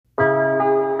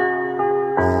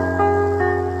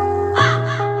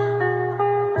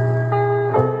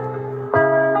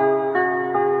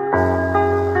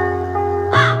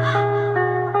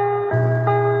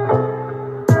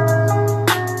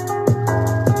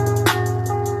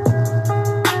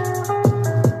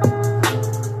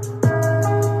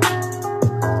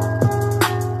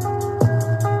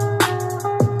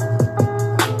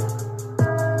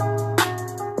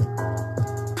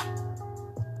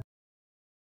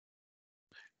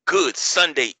Good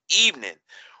Sunday evening.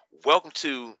 Welcome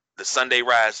to the Sunday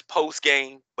Rise post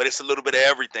game, but it's a little bit of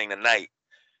everything tonight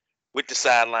with the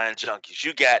sideline junkies.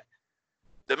 You got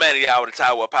the man of the hour, the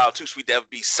Tower of Power, too sweet to ever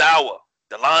be sour,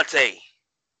 Delonte.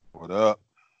 What up?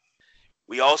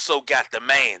 We also got the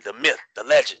man, the myth, the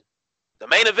legend, the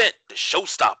main event, the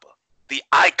showstopper, the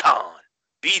icon,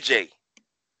 BJ.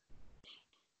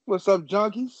 What's up,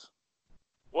 junkies?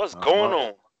 What's Not going much.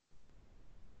 on?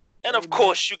 And Hey, of man.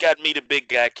 course, you got me, the big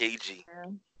guy, KG.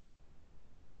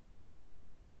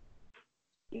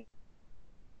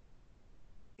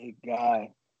 Big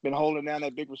guy. Been holding down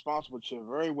that big responsible chair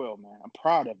very well, man. I'm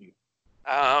proud of you.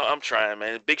 I'm trying,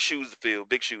 man. Big shoes to fill.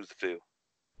 Big shoes to fill.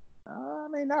 I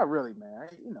mean, not really, man.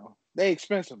 They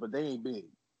expensive, but they ain't big.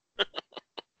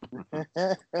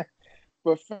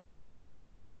 But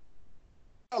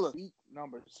fellas, week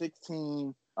number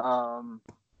 16, going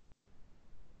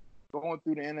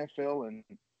through the NFL, and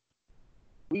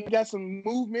we got some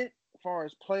movement as far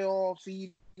as playoff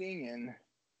seeding and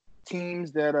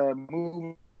teams that are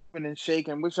moving and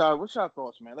shaking. What's y'all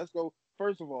thoughts, man? Let's go.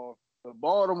 First of all, the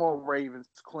Baltimore Ravens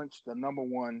clinched the number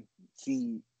one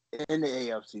seed in the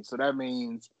AFC. So that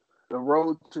means the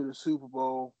road to the Super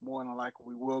Bowl, more than likely,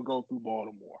 we will go through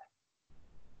Baltimore.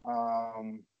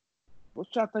 What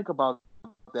y'all think about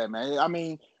that, man? I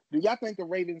mean, do y'all think the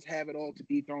Ravens have it all to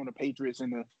dethrone the Patriots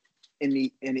in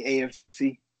the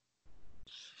AFC?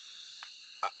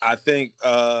 I think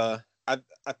I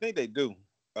think they do.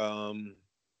 I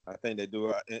think they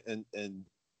do. And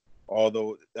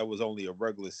although that was only a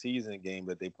regular season game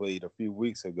that they played a few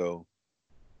weeks ago,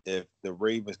 if the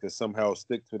Ravens could somehow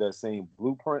stick to that same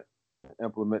blueprint,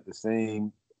 implement the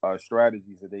same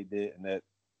strategies that they did in that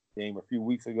game a few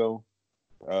weeks ago,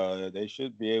 they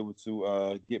should be able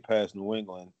to get past New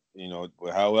England.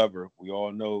 But however, we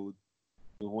all know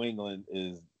New England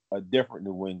is a different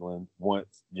New England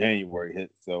once January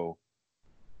hits. So,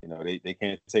 they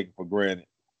can't take it for granted.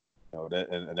 That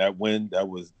and that win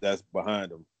that's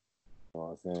behind them. You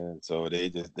know what I'm saying? So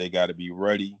they got to be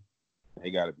ready.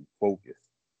 They got to be focused.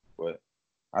 But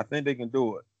I think they can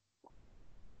do it.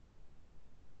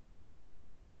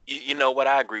 You know what?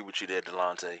 I agree with you there,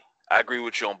 Delonte. I agree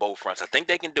with you on both fronts. I think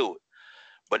they can do it.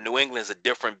 But New England's a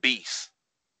different beast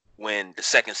when the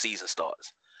second season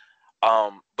starts.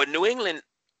 But New England,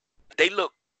 they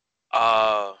look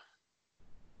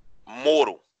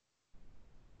mortal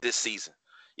this season.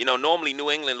 Normally New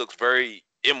England looks very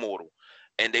immortal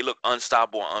and they look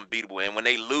unstoppable and unbeatable. And when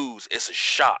they lose, it's a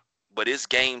shock. But it's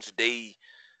games they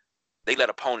let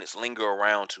opponents linger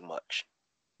around too much.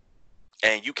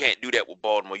 And you can't do that with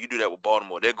Baltimore. You do that with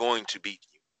Baltimore, they're going to beat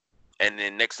you. And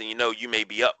then next thing you know, you may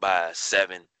be up by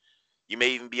 7. You may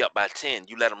even be up by 10.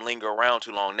 You let them linger around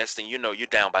too long. Next thing you know, you're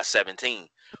down by 17,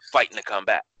 fighting to come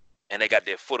back. And they got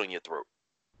their foot on your throat.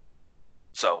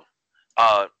 So,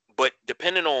 but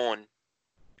depending on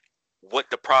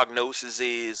what the prognosis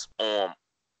is on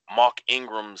Mark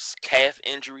Ingram's calf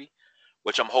injury,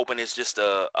 which I'm hoping is just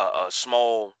a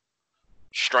small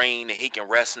strain and he can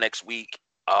rest next week.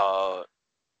 And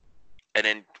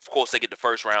then, of course, they get the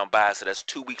first round bye, so that's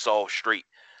 2 weeks off straight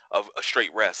of a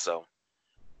straight rest. So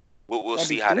we'll That'd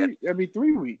see be how that three. That'd be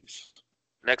 3 weeks.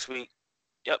 next week.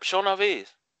 Yep, sure enough is.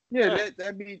 Yeah, Yeah.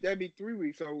 that'd be 3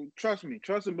 weeks. So trust me,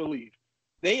 trust and believe.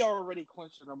 They already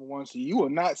clinched the number one seed. You will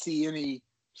not see any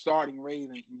starting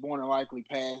Ravens more than likely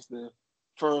past the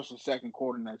first or second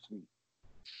quarter next week.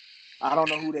 I don't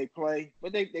know who they play,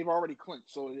 but they've already clinched.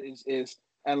 So it's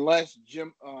unless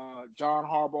John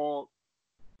Harbaugh,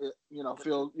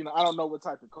 feels, I don't know what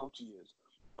type of coach he is.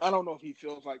 I don't know if he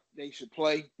feels like they should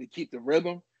play to keep the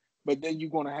rhythm, but then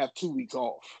you're going to have 2 weeks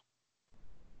off.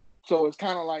 So it's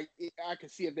kind of like I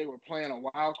could see if they were playing a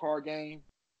wild card game,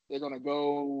 they're going to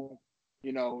go,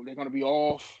 they're going to be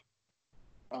off,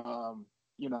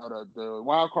 the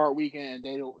wild card weekend.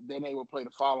 Then they will play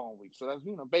the following week. So that's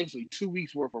basically 2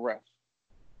 weeks worth of rest,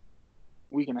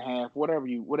 week and a half,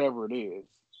 whatever it is.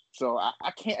 So I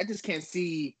just can't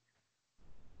see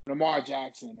Lamar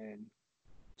Jackson, and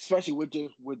especially what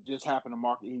just happened to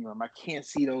Mark Ingram. I can't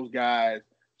see those guys,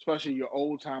 especially your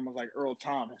old timers like Earl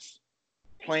Thomas,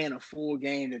 playing a full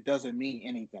game that doesn't mean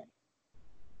anything.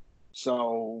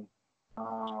 So,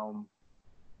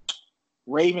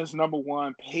 Ravens number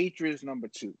 1, Patriots number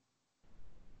 2.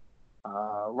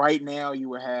 Right now, you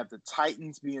will have the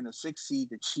Titans being the 6th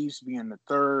seed, the Chiefs being the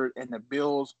 3rd, and the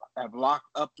Bills have locked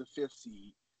up the 5th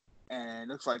seed. And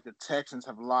it looks like the Texans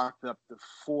have locked up the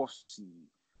 4th seed.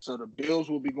 So the Bills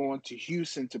will be going to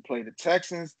Houston to play the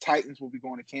Texans. Titans will be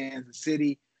going to Kansas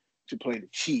City to play the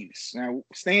Chiefs. Now,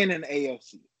 staying in the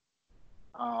AFC.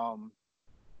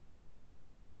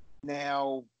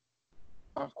 Now,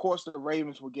 of course, the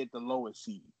Ravens would get the lowest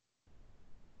seed.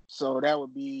 So that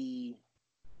would be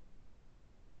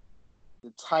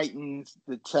the Titans,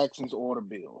 the Texans, or the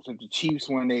Bills. If the Chiefs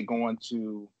win, they're going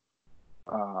to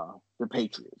the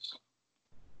Patriots.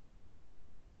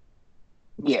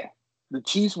 Yeah. The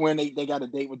Chiefs win, they got a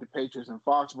date with the Patriots in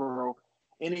Foxborough.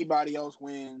 Anybody else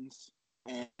wins,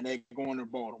 and they're going to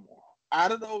Baltimore.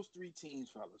 Out of those three teams,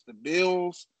 fellas, the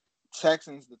Bills,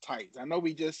 Texans, the Titans. I know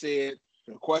we just said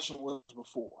the question was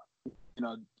before,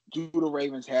 do the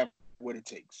Ravens have what it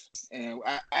takes? And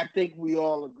I think we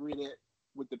all agree that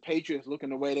with the Patriots looking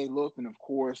the way they look, and of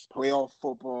course, playoff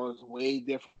football is way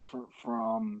different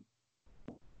from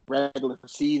regular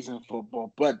season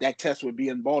football, but that test would be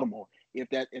in Baltimore if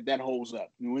that holds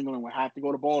up. New England would have to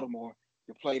go to Baltimore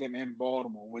to play them in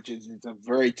Baltimore, which is a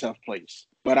very tough place.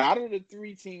 But out of the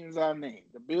three teams I named,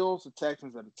 the Bills, the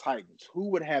Texans, and the Titans, who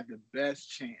would have the best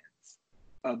chance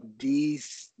of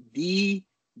winning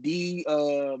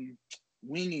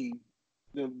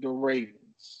the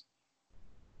Ravens?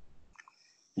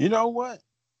 You know what?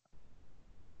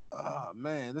 Oh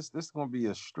man, this is gonna be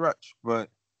a stretch, but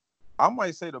I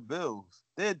might say the Bills.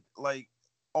 They're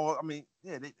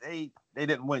they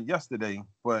didn't win yesterday,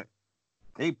 but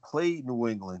they played New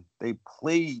England. You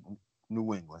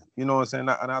know what I'm saying?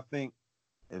 And I think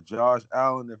if Josh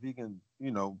Allen, if he can,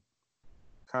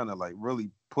 kind of like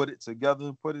really put it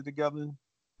together,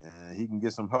 and he can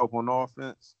get some help on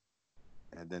offense,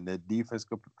 and then their defense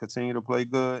could continue to play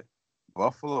good,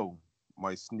 Buffalo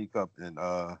might sneak up and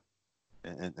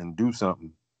do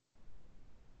something.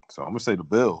 So I'm gonna say the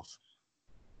Bills.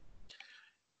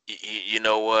 You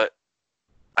know what?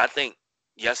 I think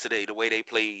yesterday the way they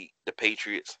played the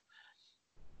Patriots,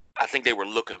 I think they were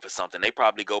looking for something. They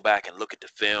probably go back and look at the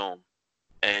film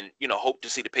and hope to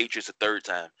see the Patriots a third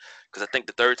time, because I think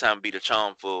the third time be the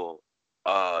charm for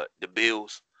the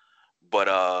Bills. But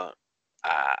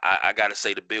I gotta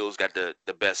say the Bills got the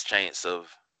best chance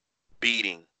of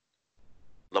beating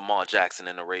Lamar Jackson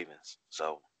and the Ravens.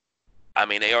 So I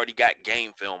mean, they already got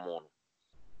game film on them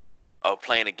of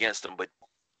playing against them, but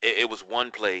it was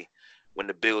one play when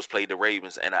the Bills played the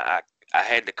Ravens, and I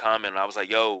had to comment, and I was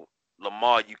like, yo,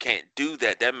 Lamar, you can't do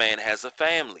that. That man has a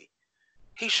family.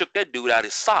 He shook that dude out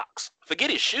his socks.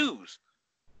 Forget his shoes.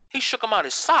 He shook him out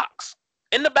his socks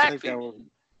in the backfield.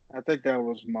 I think that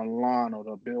was Milano,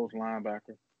 the Bills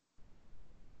linebacker.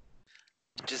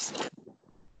 Just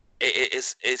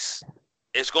it's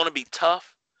going to be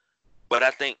tough, but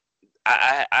I think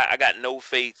I got no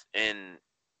faith in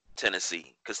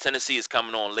Tennessee, because Tennessee is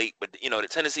coming on late, but the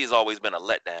Tennessee has always been a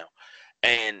letdown,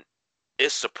 and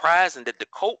it's surprising that the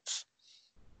Colts,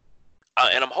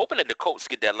 and I'm hoping that the Colts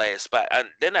get that last spot.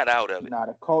 They're not out of it. Nah,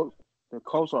 the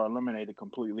Colts are eliminated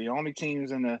completely. The only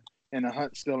teams in the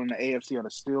hunt still in the AFC are the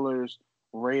Steelers,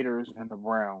 Raiders, and the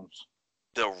Browns.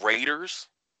 The Raiders?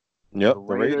 Yep, the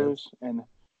Raiders, and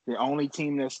the only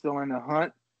team that's still in the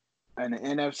hunt and the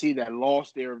NFC that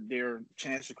lost their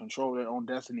chance to control their own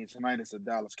destiny tonight is the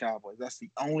Dallas Cowboys. That's the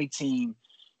only team.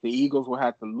 The Eagles will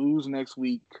have to lose next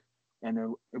week, and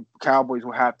the Cowboys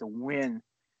will have to win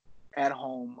at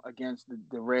home against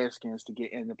the Redskins to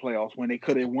get in the playoffs, when they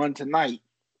could have won tonight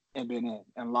and been in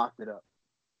and locked it up.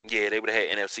 Yeah, they would have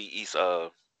had NFC East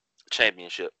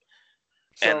championship.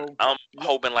 So, and I'm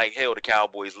hoping like hell the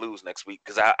Cowboys lose next week,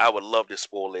 because I would love to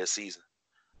spoil their season.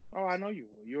 Oh, I know you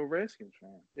will. You're a Redskins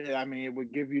fan. Yeah, I mean, it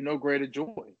would give you no greater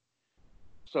joy.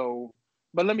 So,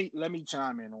 but let me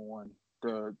chime in on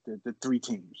the three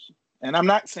teams. And I'm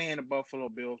not saying the Buffalo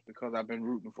Bills because I've been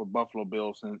rooting for Buffalo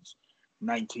Bills since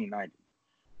 1990.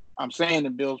 I'm saying the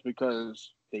Bills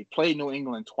because they played New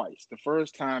England twice. The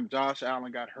first time Josh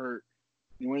Allen got hurt,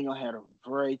 New England had a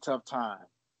very tough time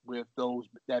with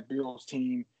that Bills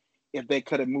team. If they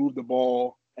could have moved the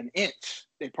ball an inch,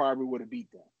 they probably would have beat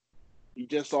them. You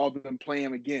just saw them play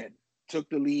him again. Took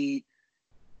the lead.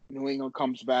 New England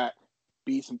comes back,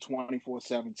 beats them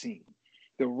 24-17.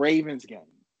 The Ravens game,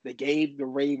 they gave the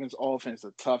Ravens offense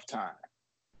a tough time.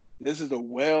 This is a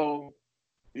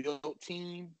well-built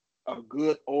team, a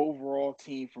good overall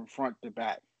team from front to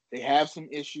back. They have some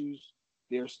issues.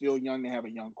 They're still young. They have a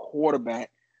young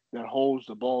quarterback that holds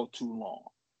the ball too long.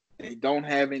 They don't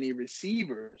have any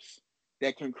receivers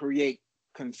that can create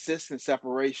consistent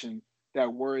separation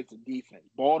that worries the defense.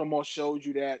 Baltimore showed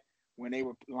you that when they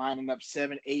were lining up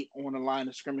 7-8 on the line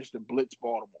of scrimmage to blitz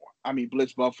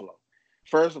Buffalo.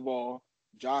 First of all,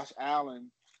 Josh Allen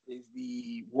is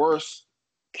the worst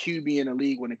QB in the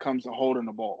league when it comes to holding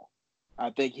the ball. I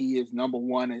think he is number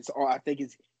one. I think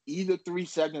it's either 3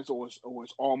 seconds or it's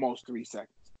almost 3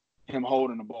 seconds, him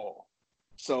holding the ball.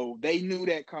 So they knew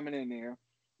that coming in there.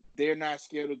 they're not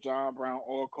scared of John Brown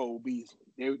or Cole Beasley.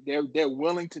 They're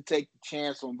willing to take the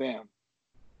chance on them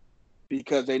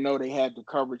because they know they had the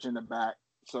coverage in the back.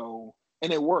 So,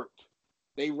 and it worked.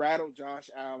 They rattled Josh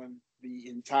Allen the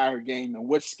entire game. And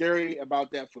what's scary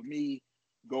about that for me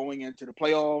going into the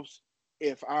playoffs,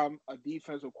 if I'm a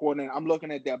defensive coordinator, I'm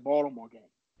looking at that Baltimore game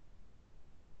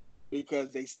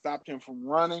because they stopped him from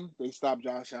running. They stopped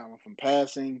Josh Allen from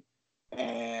passing.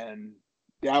 And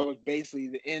that was basically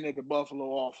the end of the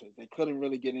Buffalo offense. They couldn't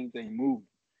really get anything moving.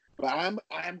 But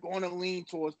I'm going to lean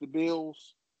towards the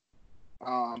Bills.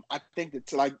 I think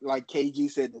that like KG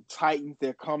said, the Titans,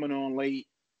 they're coming on late.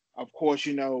 Of course,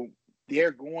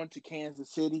 they're going to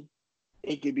Kansas City.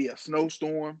 It could be a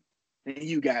snowstorm, and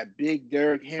you got big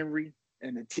Derrick Henry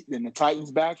in the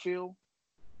Titans backfield.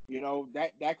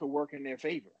 That could work in their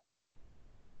favor.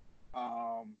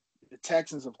 The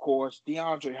Texans, of course,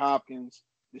 DeAndre Hopkins,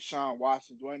 Deshaun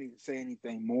Watson. Do I need to say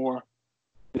anything more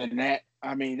than that?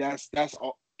 I mean, that's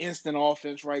instant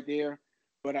offense right there.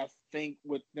 But I think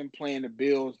with them playing the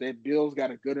Bills, that Bills got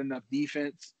a good enough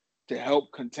defense to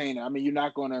help contain it. I mean, you're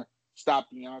not going to stop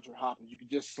DeAndre Hopkins. You can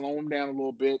just slow him down a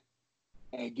little bit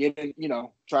and get in,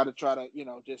 try to,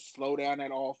 just slow down that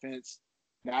offense,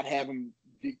 not have him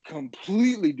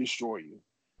completely destroy you.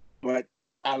 But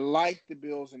I like the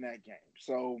Bills in that game.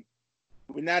 So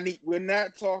we're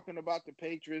not talking about the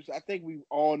Patriots. I think we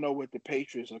all know what the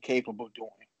Patriots are capable of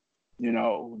doing.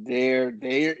 They're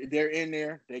in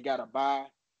there. They got a bye.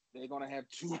 They're gonna have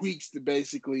 2 weeks to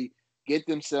basically get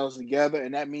themselves together,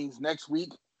 and that means next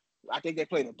week, I think they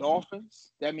play the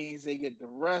Dolphins. That means they get the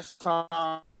rest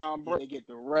Tom Brady, they get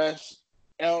the rest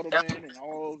Edelman and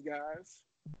all those guys.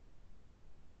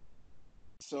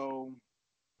 So,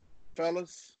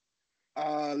 fellas,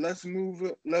 let's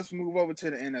move over to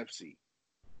the NFC.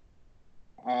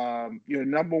 Your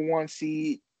number 1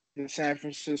 seed, the San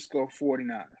Francisco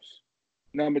 49ers.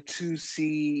 Number 2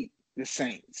 seed, the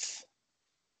Saints.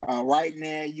 Right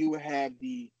now, you have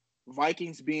the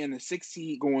Vikings being the 6th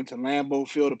seed going to Lambeau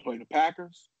Field to play the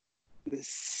Packers. The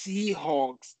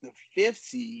Seahawks, the 5th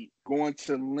seed, going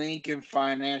to Lincoln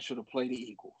Financial to play the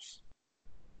Eagles.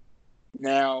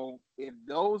 Now, if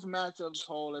those matchups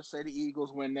hold, let's say the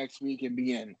Eagles win next week and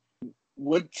be in,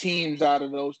 what teams out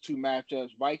of those 2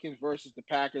 matchups, Vikings versus the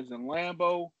Packers in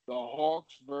Lambeau, the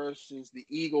Hawks versus the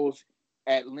Eagles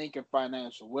at Lincoln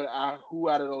Financial? Who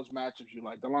out of those matchups you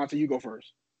like? Delonte, you go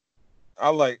first. I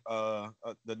like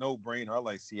the no-brainer. I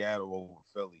like Seattle over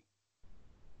Philly.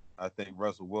 I think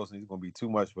Russell Wilson is going to be too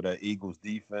much for that Eagles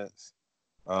defense.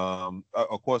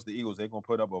 Of course, the Eagles, they're going to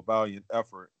put up a valiant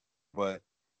effort, but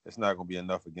it's not going to be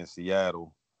enough against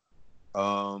Seattle.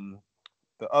 The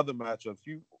other matchups,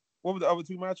 what were the other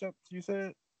 2 matchups you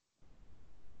said?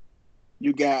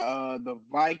 You got the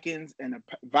Vikings and the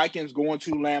Vikings going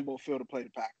to Lambeau Field to play the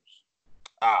Packers.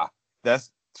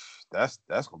 That's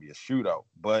going to be a shootout,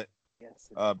 but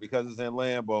because it's in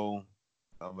Lambeau,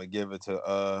 I'm gonna give it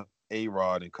to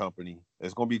A-Rod and company.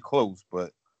 It's gonna be close,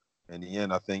 but in the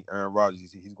end, I think Aaron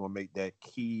Rodgers, he's gonna make that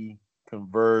key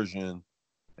conversion,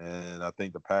 and I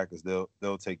think the Packers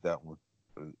they'll take that one.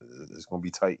 It's gonna be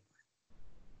tight.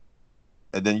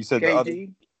 And then you said KG? the other.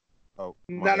 Oh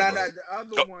no.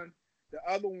 The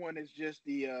other one is just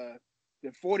the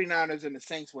 49ers and the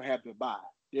Saints will have to bye.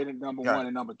 They're the number 1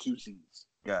 and number 2 seeds.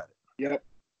 Got it. Yep.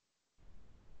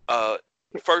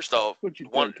 First off, what you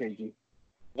think, KG?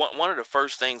 One of the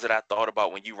first things that I thought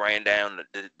about when you ran down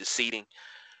the seating,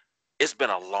 it's been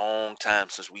a long time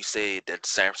since we said that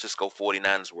San Francisco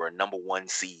 49ers were a number 1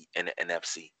 seed in the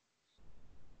NFC.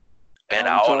 And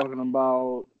what are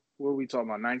we talking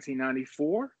about?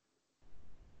 1994?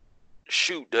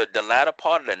 Shoot, the latter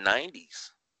part of the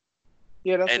 90s.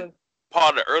 Yeah, that's and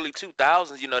part of the early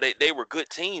 2000s. They were good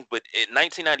teams, but in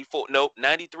 1994,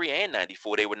 93 and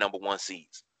 94, they were number 1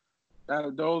 seeds.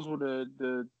 Those were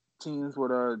the teams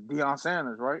with Deion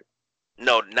Sanders, right?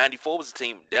 No, 94 was the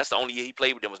team. That's the only year he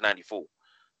played with them was 94.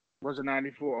 Was it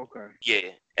 94? Okay.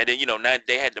 Yeah, and then now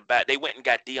they had to back. They went and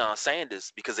got Deion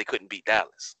Sanders because they couldn't beat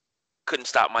Dallas, couldn't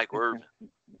stop Michael Irvin.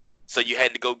 So you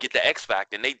had to go get the X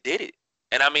Factor, and they did it.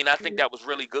 And I mean, I think that was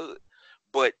really good.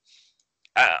 But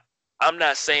I'm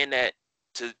not saying that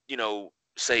to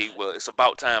say, well, it's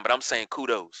about time. But I'm saying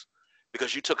kudos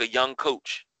because you took a young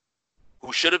coach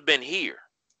who should have been here,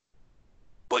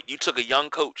 but you took a young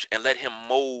coach and let him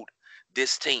mold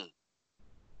this team.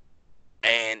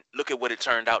 And look at what it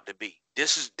turned out to be.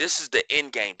 This is the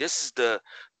end game. This is the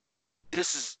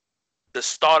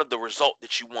start of the result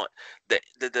that you want. The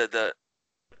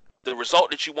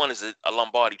result that you want is a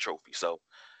Lombardi trophy. So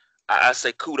I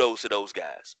say kudos to those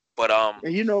guys. But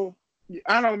and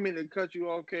I don't mean to cut you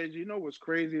off, KG. You know what's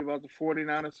crazy about the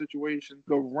 49ers situation?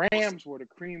 The Rams were the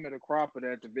cream of the crop of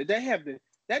that division.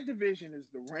 That division is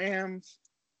the Rams,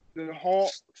 the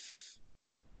Hawks,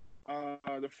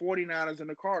 the 49ers, and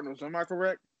the Cardinals. Am I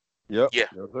correct? Yep. Yeah.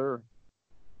 Yes, sir.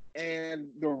 And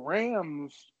the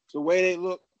Rams, the way they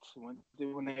looked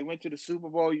when they went to the Super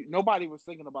Bowl, nobody was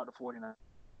thinking about the 49ers.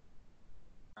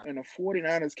 And the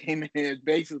 49ers came in and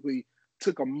basically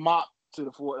took a mop to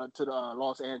the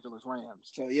Los Angeles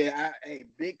Rams. So yeah,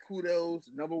 big kudos,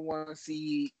 number 1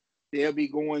 seed. They'll be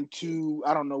going to,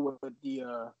 I don't know what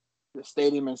the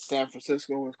stadium in San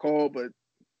Francisco is called, but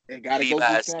they got to go to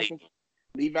Levi's San Stadium. Francisco.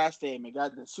 Levi Stadium. They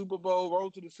got the Super Bowl,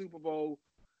 road to the Super Bowl.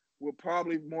 Will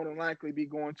probably more than likely be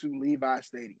going to Levi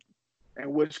Stadium.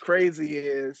 And what's crazy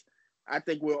is, I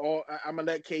think I'm gonna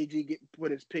let KG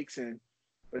put his picks in.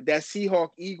 But that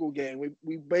Seahawks-Eagle game,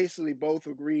 we basically both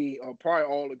agree, or probably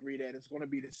all agree, that it's going to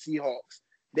be the Seahawks.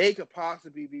 They could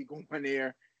possibly be going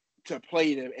there to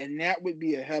play them, and that would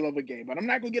be a hell of a game. But I'm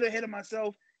not going to get ahead of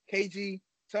myself. KG,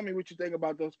 tell me what you think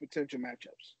about those potential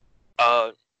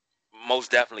matchups.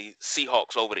 Most definitely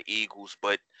Seahawks over the Eagles,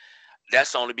 but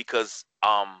that's only because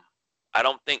I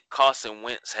don't think Carson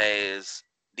Wentz has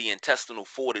the intestinal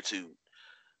fortitude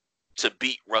to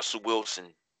beat Russell Wilson,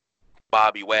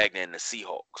 Bobby Wagner, and the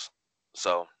Seahawks.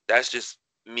 So that's just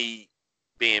me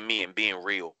and being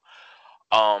real.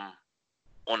 On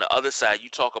the other side, you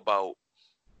talk about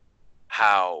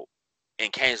how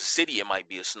in Kansas City it might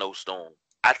be a snowstorm.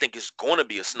 I think it's going to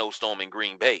be a snowstorm in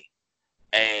Green Bay,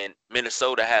 and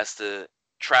Minnesota has to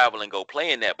travel and go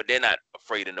play in that, but they're not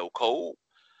afraid of no cold.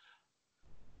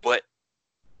 But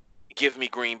give me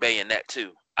Green Bay in that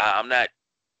too. I'm not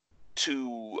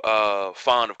too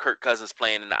fond of Kirk Cousins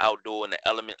playing in the outdoor and the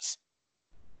elements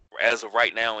as of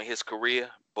right now in his career,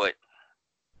 but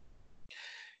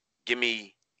give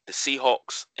me the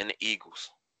Seahawks and the Eagles.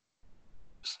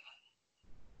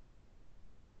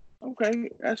 Okay,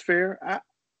 that's fair.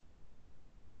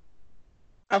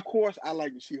 Of course, I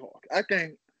like the Seahawks. I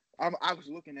think I was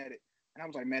looking at it, and I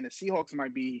was like, man, the Seahawks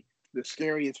might be the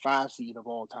scariest 5 seed of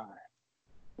all time.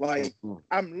 Like,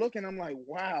 I'm like,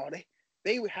 wow,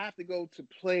 they would have to go to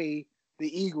play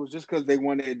the Eagles just because they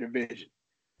won their division.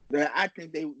 I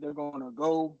think they're going to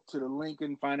go to the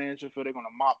Lincoln Financial Field. They're going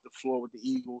to mop the floor with the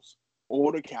Eagles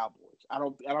or the Cowboys. I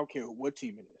don't care what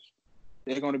team it is.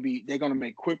 They're going to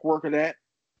make quick work of that.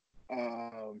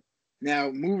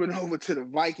 Now moving over to the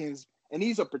Vikings, and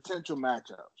these are potential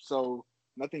matchups. So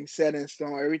nothing's set in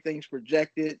stone. Everything's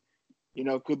projected.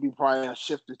 Could be probably a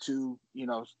shift or two,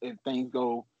 if things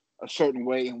go a certain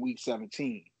way in week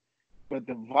 17. But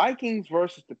the Vikings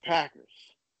versus the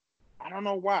Packers, I don't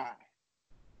know why,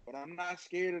 but I'm not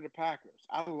scared of the Packers.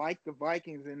 I like the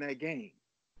Vikings in that game.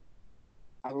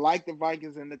 I like the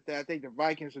Vikings in that. I think the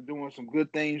Vikings are doing some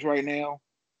good things right now.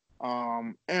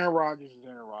 Aaron Rodgers is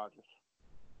Aaron Rodgers.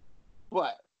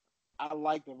 But I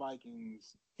like the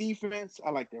Vikings defense.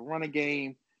 I like their running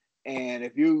game. And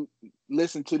if you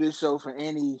listen to this show for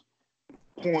any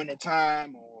point in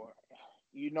time, or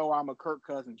I'm a Kirk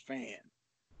Cousins fan,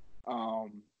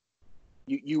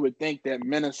 you would think that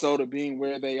Minnesota, being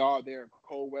where they are, they're a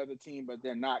cold weather team, but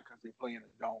they're not because they play in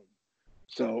a dome.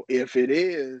 So if it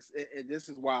is, and this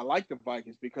is why I like the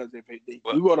Vikings, because if they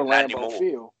do go to Lambeau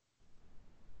Field,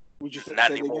 would you say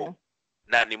that again?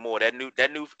 Not anymore. That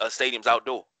new stadium's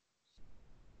outdoor.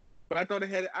 But I thought it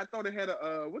had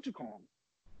a what you call them?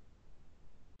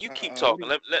 You keep talking.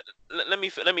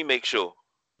 Let me make sure.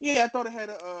 Yeah, I thought it had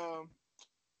a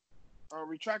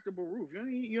retractable roof.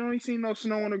 You ain't seen no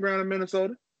snow on the ground in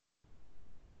Minnesota.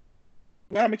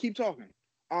 But I'm gonna keep talking.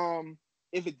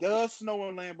 If it does snow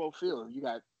in Lambeau Field, you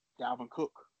got Dalvin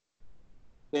Cook.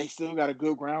 They still got a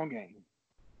good ground game.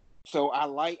 So I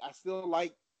still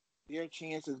like their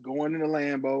chances going into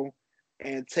Lambeau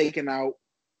and taking out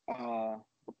I'm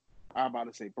about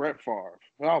to say Brett Favre.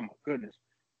 Oh my goodness.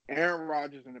 Aaron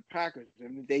Rodgers and the Packers.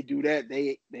 And if they do that,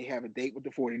 they have a date with the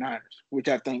 49ers, which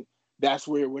I think that's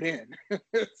where it would end.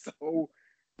 So,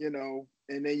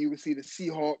 and then you would see the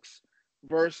Seahawks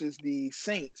versus the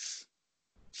Saints.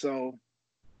 So,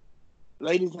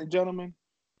 ladies and gentlemen.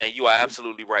 And you are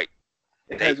absolutely right.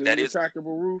 It has a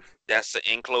retractable roof. That's an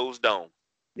enclosed dome.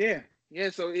 Yeah. Yeah,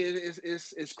 so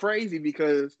it's crazy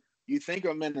because you think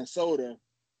of Minnesota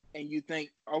and you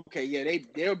think, okay, yeah,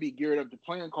 they'll be geared up to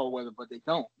play in cold weather, but they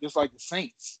don't. Just like the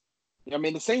Saints. I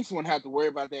mean, the Saints wouldn't have to worry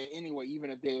about that anyway,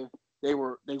 even if they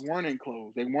weren't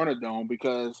enclosed, they weren't a dome,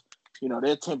 because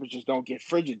their temperatures don't get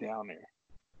frigid down there.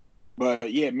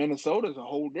 But yeah, Minnesota's a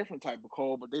whole different type of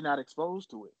cold, but they're not exposed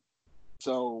to it.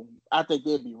 So I think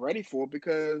they'd be ready for it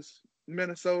because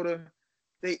Minnesota,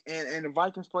 and the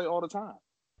Vikings play all the time,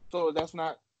 so that's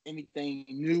not anything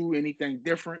new, anything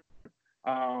different.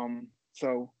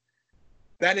 So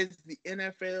that is the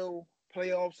NFL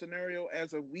playoff scenario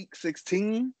as of Week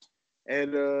 16 at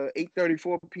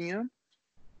 8:34 p.m.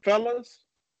 Fellas,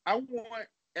 I want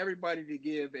everybody to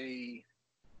give a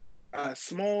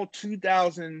small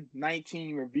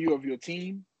 2019 review of your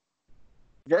team.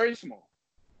 Very small.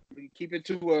 We keep it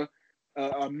to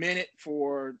a minute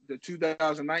for the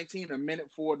 2019, a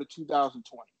minute for the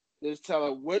 2020. Just tell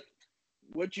her what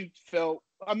you felt,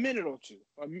 a minute or two,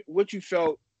 what you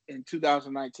felt in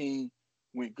 2019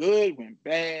 went good, went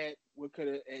bad, what could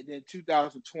have, and then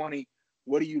 2020,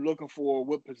 what are you looking for?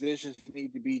 What positions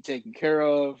need to be taken care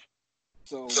of?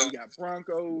 So we got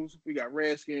Broncos, we got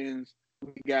Redskins,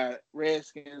 we got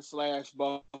Redskins /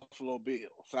 Buffalo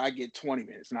Bills. So I get 20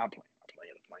 minutes. Not playing.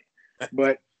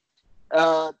 But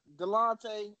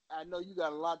Delonte, I know you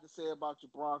got a lot to say about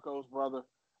your Broncos, brother.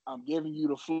 I'm giving you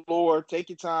the floor. Take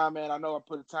your time, man. I know I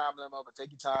put a time limit up, but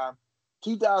take your time.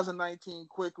 2019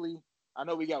 quickly. I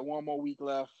know we got one more week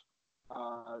left.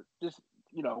 Just,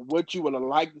 what you would have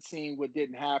liked to see, what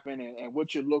didn't happen, and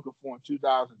what you're looking for in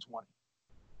 2020.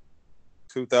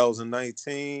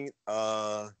 2019,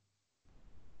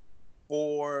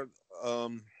 fourth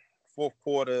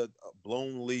quarter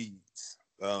blown leads.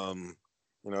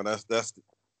 That's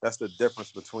the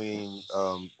difference between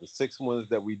the 6 wins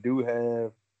that we do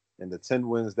have and the 10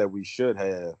 wins that we should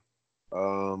have.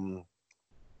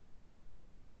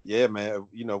 Yeah, man.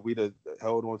 We'd have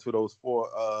held on to those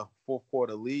fourth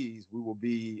quarter leads, we will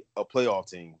be a playoff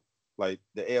team. Like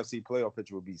the AFC playoff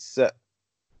picture would be set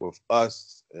with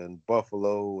us and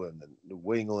Buffalo and the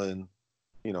New England,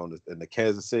 and the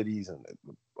Kansas Cities and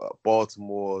the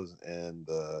Baltimore's and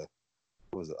what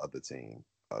was the other team?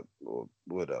 Or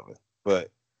whatever.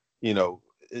 But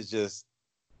it's just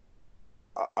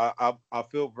I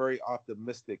feel very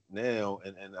optimistic now,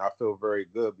 and I feel very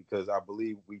good because I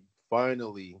believe we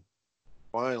finally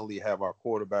have our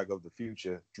quarterback of the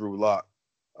future, Drew Lock.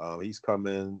 He's come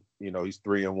in, he's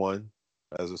 3-1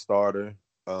 as a starter.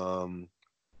 Of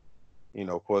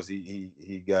course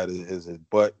he got his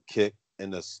butt kicked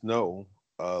in the snow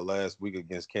last week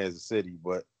against Kansas City,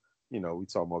 but we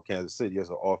talking about Kansas City as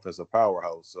an offensive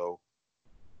powerhouse, so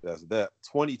that's that.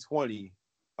 2020,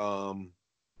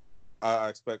 I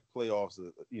expect playoffs,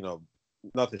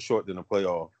 nothing short than a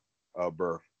playoff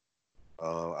berth.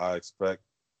 I expect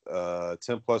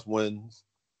 10 plus wins.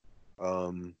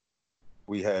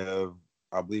 We have,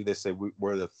 I believe they say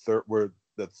we're the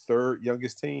third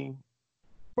youngest team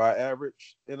by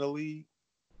average in the league,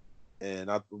 and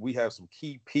we have some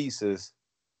key pieces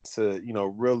to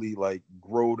really like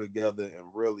grow together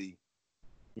and really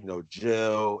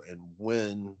gel and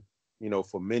win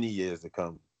for many years to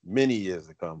come.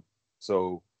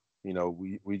 So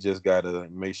we just gotta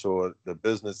make sure the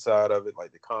business side of it,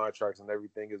 like the contracts and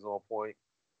everything, is on point.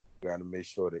 We gotta make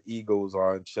sure the egos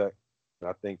are in check. And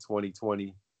I think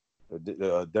 2020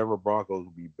 the Denver Broncos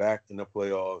will be back in the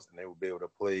playoffs, and they will be able to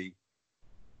play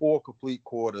 4 complete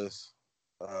quarters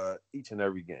each and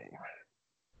every game.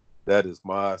 That is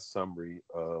my summary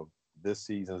of this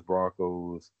season's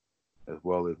Broncos, as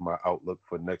well as my outlook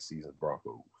for next season's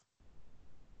Broncos.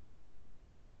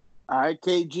 All right,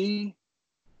 KG,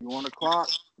 you on the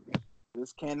clock?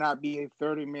 This cannot be a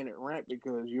 30-minute rant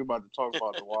because you're about to talk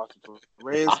about the Washington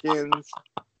Redskins.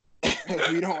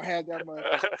 We don't have that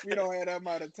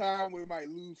much of time. We might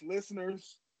lose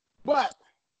listeners, but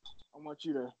I want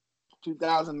you to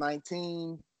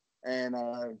 2019, and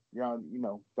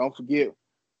don't forget.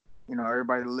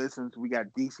 Everybody listens. We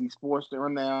got DC Sports to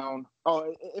run down.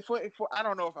 Oh, if I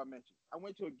don't know if I mentioned, I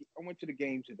went to the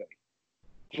game today.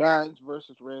 Giants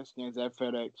versus Redskins at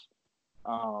FedEx.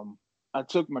 I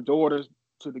took my daughters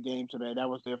to the game today. That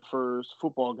was their first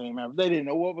football game ever. They didn't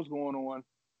know what was going on,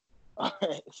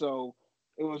 so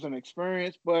it was an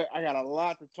experience. But I got a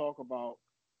lot to talk about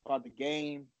the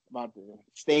game, about the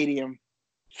stadium,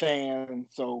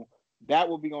 fans. So that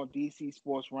will be on DC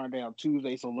Sports Rundown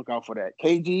Tuesday, so look out for that.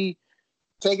 KG,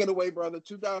 take it away, brother.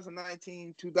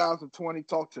 2019, 2020,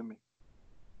 talk to me.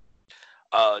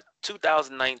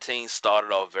 2019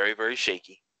 started off very, very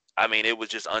shaky. I mean, it was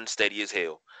just unsteady as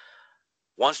hell.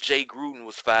 Once Jay Gruden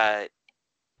was fired,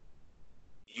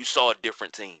 you saw a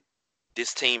different team.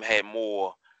 This team had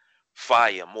more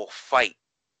fire, more fight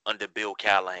under Bill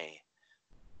Callahan.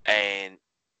 And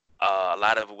a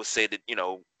lot of it was said that,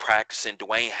 practicing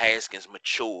Dwayne Haskins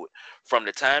matured from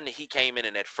the time that he came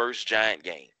in that first Giant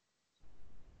game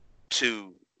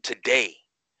to today.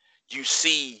 You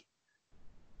see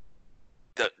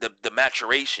the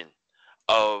maturation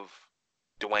of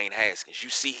Dwayne Haskins. You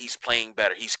see he's playing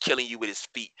better. He's killing you with his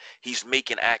feet. He's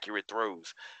making accurate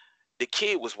throws. The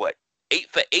kid was what? 8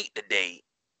 for 8 today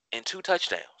and 2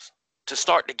 touchdowns to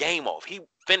start the game off. He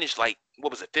finished like,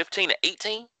 what was it, 15 to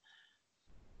 18?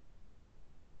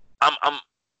 I'm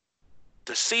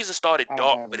the season started I don't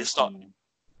dark, have it but it in front started, of me.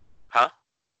 huh?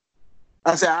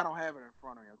 I said I don't have it in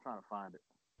front of me. I'm trying to find it.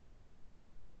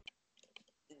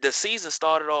 The season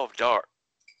started off dark,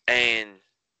 and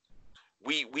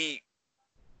we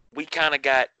kind of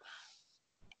got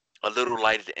a little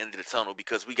light at the end of the tunnel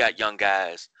because we got young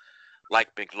guys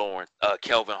like McLaurin,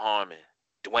 Kelvin Harmon,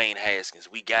 Dwayne Haskins.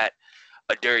 We got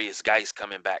Adarius Geis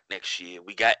coming back next year.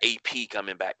 We got AP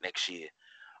coming back next year.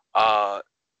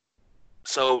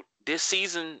 So this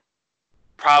season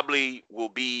probably will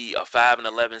be a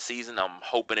 5-11 season. I'm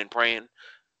hoping and praying.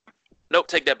 Nope,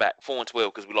 take that back. 4-12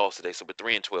 because we lost today, so we're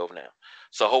 3-12 now.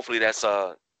 So hopefully that's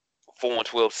a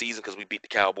 4-12 season because we beat the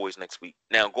Cowboys next week.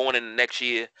 Now going into next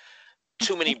year,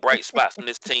 too many bright spots on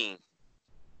this team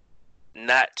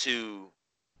not to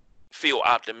feel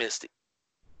optimistic.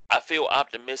 I feel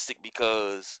optimistic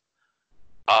because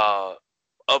of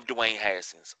Dwayne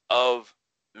Haskins, of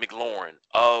McLaurin,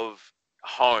 of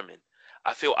Harmon.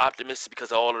 I feel optimistic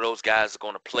because all of those guys are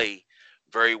going to play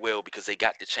very well because they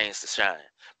got the chance to shine.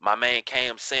 My man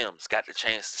Cam Sims got the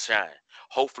chance to shine.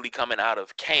 Hopefully coming out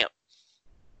of camp,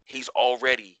 he's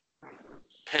already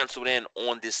penciled in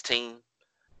on this team,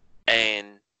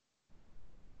 and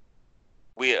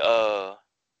we're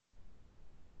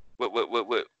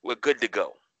we're good to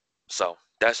go. So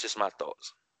that's just my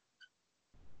thoughts.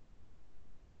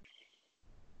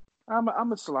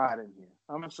 I'm a slide in here.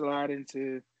 I'm gonna slide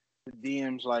into the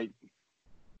DMs like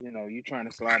you trying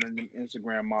to slide in the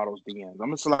Instagram models DMs. I'm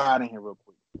gonna slide in here real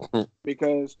quick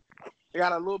because I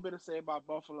got a little bit to say about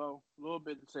Buffalo, a little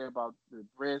bit to say about the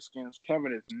Redskins.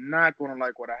 Kevin is not gonna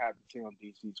like what I have to say on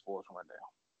DC Sports right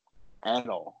now at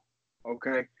all.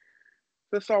 Okay,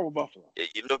 let's start with Buffalo.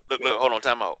 Look, hold on,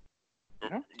 time out.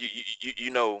 Huh?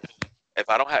 You know, if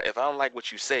I don't like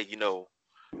what you say,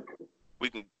 we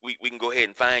can go ahead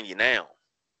and find you now.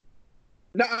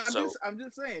 No, So I'm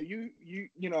just saying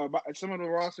about some of the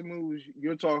roster moves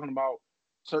you're talking about.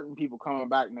 Certain people coming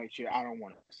back next year, I don't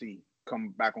want to see come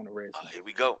back on the Redskins. here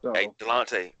we go. So, Hey,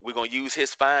 Delonte, we're gonna use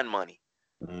his fine money,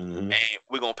 Mm-hmm. and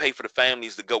we're gonna pay for the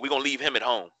families to go. We're gonna leave him at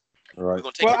home. We're Right.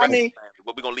 gonna take well, the I rest of mean, the family,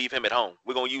 but we're gonna leave him at home.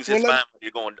 We're gonna use well, his fine money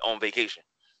to go on vacation.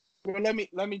 well,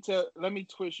 let me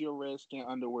twist your Redskin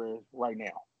underwear right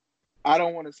now. I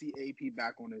don't want to see AP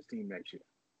back on this team next year.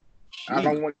 I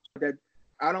don't want that.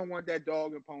 I don't want that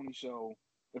dog and pony show.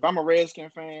 If I'm a Redskin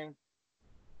fan,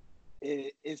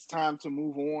 it's time to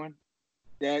move on.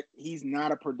 That he's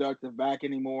not a productive back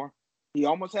anymore. He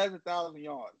almost has 1,000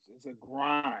 yards. It's a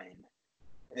grind.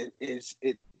 It's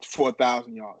for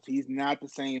 1,000 yards. He's not the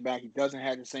same back. He doesn't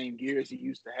have the same gears he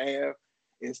used to have.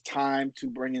 It's time to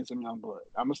bring in some young blood.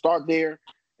 I'm gonna start there,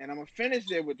 and I'm gonna finish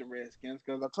there with the Redskins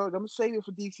because I told you I'm gonna save it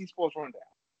for DC Sports Rundown.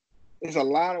 There's a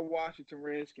lot of Washington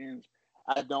Redskins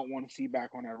I don't want to see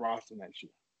back on that roster next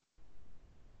year.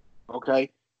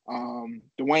 Okay,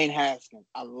 Dwayne Haskins,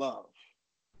 I love.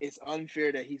 It's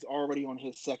unfair that he's already on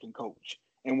his second coach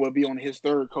and will be on his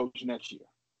third coach next year.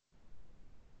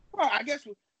 Well, I guess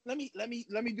let me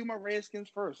do my Redskins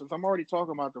first since I'm already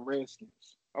talking about the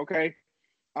Redskins. Okay,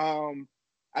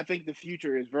 I think the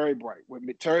future is very bright with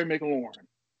Terry McLaurin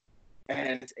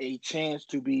as a chance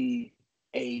to be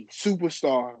a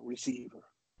superstar receiver.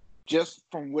 Just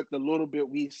from what the little bit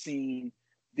we've seen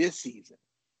this season,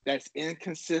 that's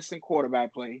inconsistent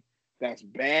quarterback play, that's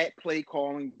bad play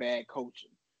calling, bad coaching.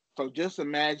 So just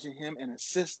imagine him in a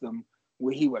system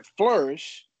where he would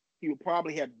flourish. He would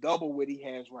probably have double what he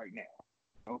has right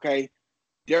now. Okay,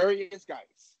 Darius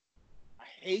Geis. I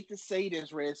hate to say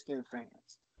this, Redskin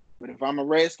fans, but if I'm a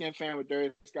Redskin fan with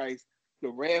Darius Geis, the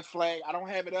red flag, I don't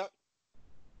have it up,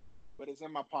 but it's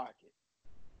in my pocket.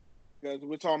 Because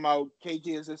we're talking about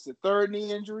KG, is this the third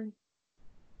knee injury?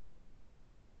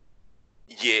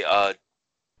 Yeah,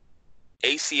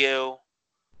 ACL,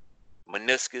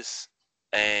 meniscus,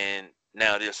 and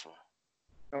now this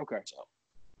one. Okay. So,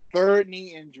 Third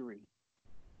knee injury.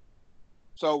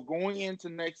 So going into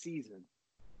next season,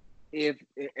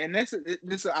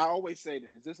 this I always say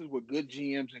this is what good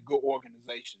GMs and good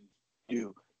organizations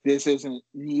do. This isn't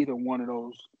neither one of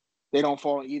those. They don't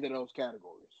fall in either of those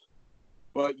categories.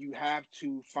 But you have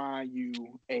to find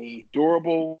you a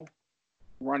durable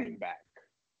running back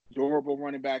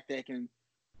that can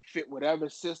fit whatever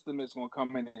system is going to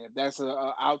come in. If that's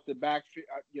a out the back,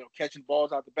 catching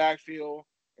balls out the backfield,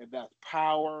 if that's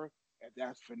power, if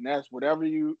that's finesse, whatever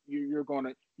you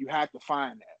have to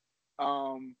find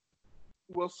that.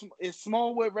 is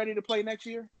Smallwood ready to play next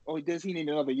year, or does he need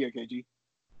another year, KG?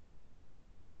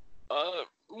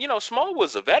 Small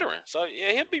was a veteran, so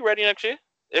yeah, he'll be ready next year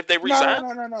if they No, resign.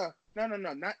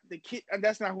 no, not the kid.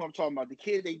 That's not who I'm talking about. The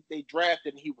kid they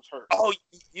drafted and he was hurt. Oh,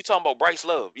 you talking about Bryce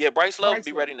Love? Yeah, Bryce Love will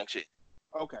be ready next year.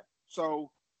 Okay, so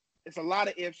it's a lot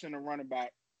of ifs in the running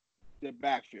back, the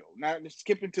backfield. Now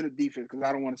skipping to the defense because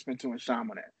I don't want to spend too much time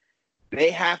on that.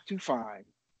 They have to find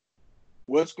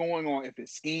what's going on, if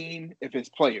it's scheme, if it's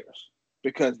players,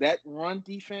 because that run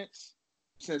defense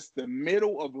since the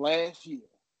middle of last year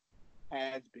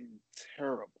has been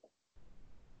terrible.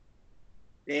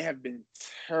 They have been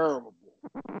terrible.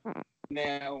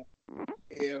 Now,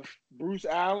 if Bruce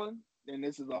Allen, then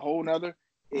this is a whole nother.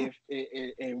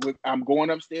 I'm going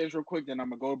upstairs real quick, then I'm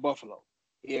gonna go to Buffalo.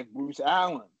 If Bruce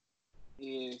Allen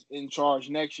is in charge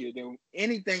next year, then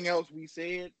anything else we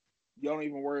said, you don't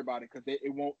even worry about it because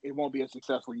it won't be a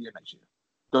successful year next year.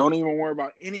 Don't even worry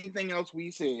about anything else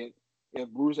we said if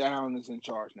Bruce Allen is in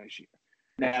charge next year.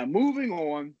 Now, moving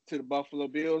on to the Buffalo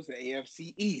Bills, the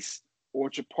AFC East,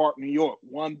 Orchard Park, New York,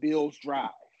 One Bills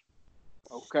Drive.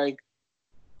 Okay.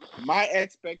 My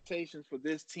expectations for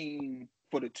this team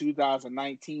for the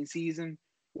 2019 season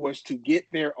was to get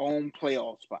their own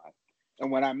playoff spot.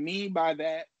 And what I mean by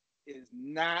that is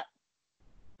not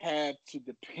have to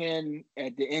depend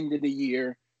at the end of the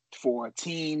year for a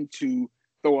team to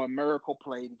throw a miracle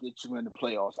play to get you in the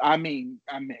playoffs. I meant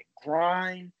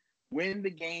grind, win the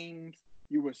games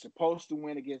you were supposed to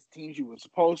win against teams you were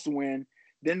supposed to win,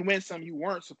 then win some you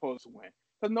weren't supposed to win.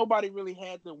 Because nobody really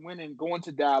had to win and going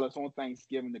to Dallas on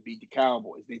Thanksgiving to beat the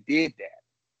Cowboys. They did that.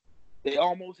 They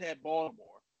almost had Baltimore.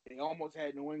 They almost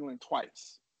had New England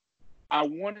twice. I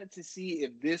wanted to see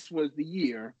if this was the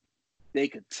year they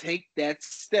could take that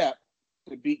step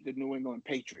to beat the New England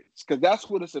Patriots. Because that's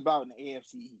what it's about in the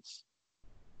AFC East.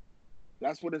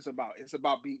 That's what it's about. It's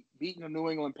about beating the New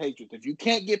England Patriots. If you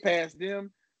can't get past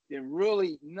them, then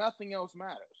really nothing else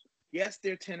matters. Yes,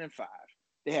 they're 10-5.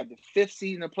 They have the 5th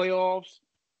seed in the playoffs.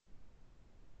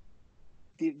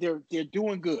 They're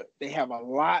doing good. They have a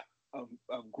lot of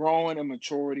growing and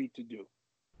maturity to do.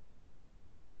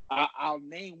 I'll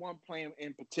name one player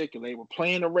in particular. They were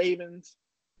playing the Ravens,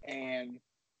 and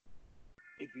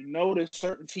if you notice,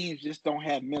 certain teams just don't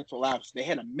have mental lapse. They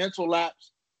had a mental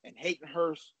lapse, and Hayden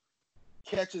Hurst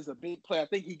catches a big play. I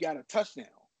think he got a touchdown.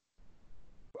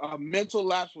 A mental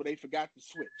lapse where they forgot to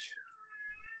switch.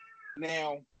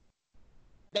 Now,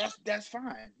 that's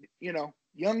fine.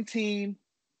 Young team,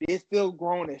 they're still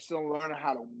growing. They're still learning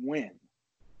how to win.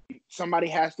 Somebody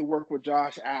has to work with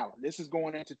Josh Allen. This is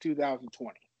going into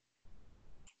 2020.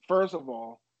 First of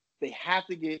all, they're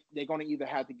going to either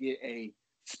have to get a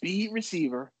speed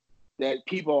receiver that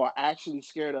people are actually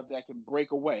scared of that can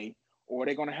break away, or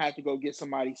they're going to have to go get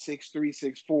somebody 6'3",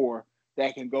 6'4"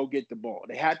 that can go get the ball.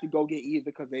 They have to go get either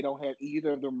because they don't have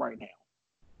either of them right now.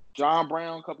 John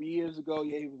Brown a couple years ago,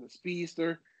 yeah, he was a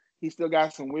speedster. He still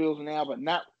got some wheels now, but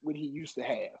not what he used to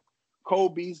have. Cole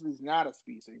Beasley's not a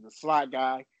speedster. He's a slot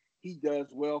guy. He does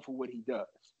well for what he does.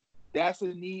 That's a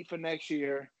need for next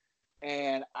year.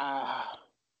 And, I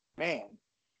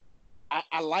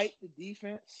like the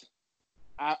defense.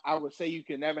 I would say you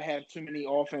can never have too many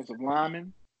offensive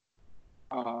linemen.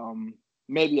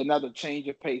 Maybe another change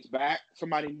of pace back.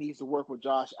 Somebody needs to work with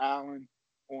Josh Allen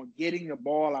on getting the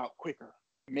ball out quicker,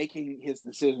 making his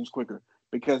decisions quicker,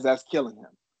 because that's killing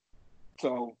him.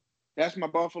 So that's my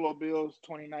Buffalo Bills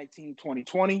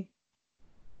 2019-2020.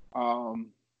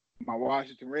 My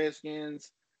Washington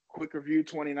Redskins, quick review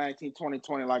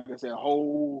 2019-2020. Like I said, a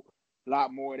whole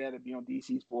lot more of that to be on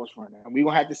DC Sports right now. And we're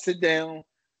going to have to sit down.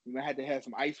 We're going to have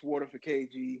some ice water for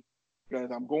KG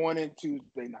because I'm going in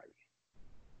Tuesday night.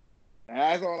 And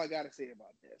that's all I got to say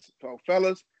about this. So,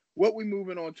 fellas, what we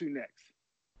moving on to next?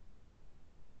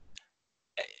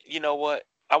 You know what?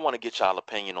 I want to get y'all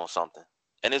opinion on something.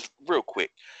 And it's real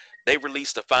quick. They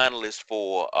released the finalists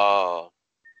for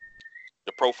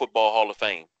the Pro Football Hall of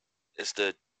Fame. It's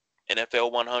the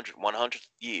NFL 100th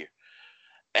year.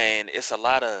 And it's a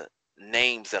lot of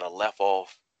names that are left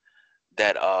off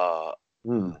that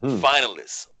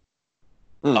finalists.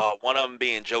 One of them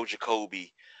being Joe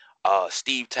Jacoby,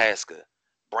 Steve Tasker,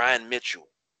 Brian Mitchell.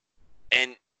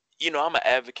 And, I'm an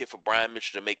advocate for Brian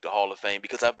Mitchell to make the Hall of Fame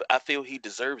because I feel he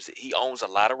deserves it. He owns a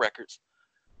lot of records.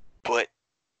 But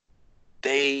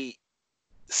they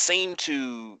seem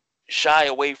to shy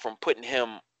away from putting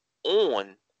him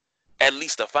on at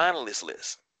least a finalist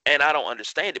list. And I don't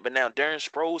understand it. But now Darren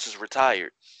Sproles is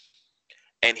retired.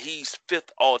 And he's 5th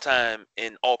all-time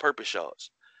in all-purpose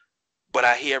yards. But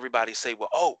I hear everybody say,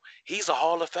 well, he's a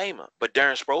Hall of Famer. But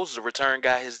Darren Sproles is a return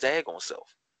guy his daggone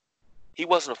self. He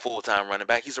wasn't a full-time running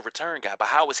back. He's a return guy. But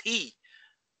how is he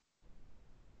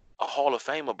a Hall of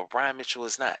Famer, but Brian Mitchell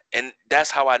is not? And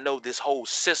that's how I know this whole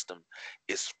system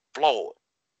is flawed.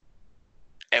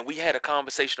 And we had a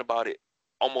conversation about it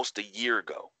almost a year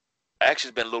ago. Actually,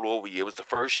 it's been a little over a year. It was the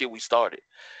first year we started.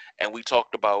 And we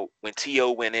talked about when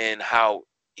T.O. went in, how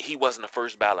he wasn't the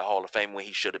first ballot Hall of Fame when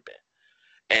he should have been.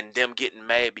 And them getting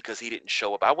mad because he didn't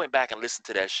show up. I went back and listened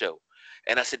to that show.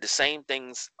 And I said the same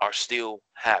things are still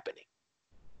happening.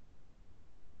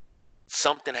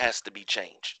 Something has to be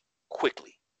changed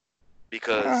quickly.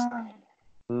 Because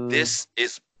this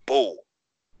is bull.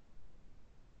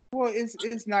 Well,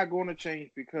 it's not going to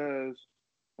change because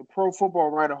the Pro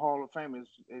Football Writer Hall of Fame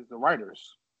is the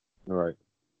writers. Right.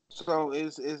 So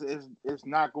it's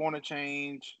not going to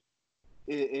change.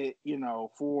 I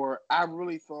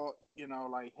really thought,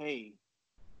 like, hey,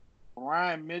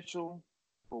 Brian Mitchell,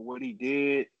 for what he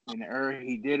did in the era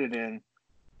he did it in,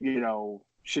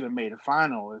 should have made a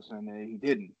finalist, and he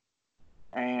didn't.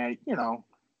 And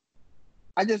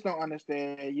I just don't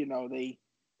understand.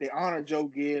 They honor Joe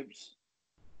Gibbs.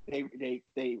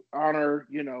 They honor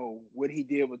what he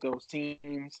did with those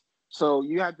teams. So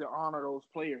you have to honor those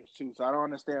players too. So I don't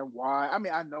understand why. I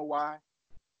mean, I know why,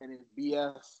 and it's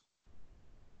BS.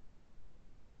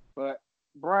 But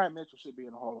Brian Mitchell should be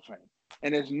in the Hall of Fame.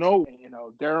 And there's no way,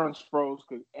 Darren Sproles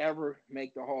could ever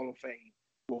make the Hall of Fame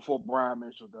before Brian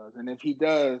Mitchell does. And if he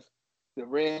does, the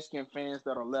Redskin fans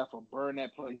that are left will burn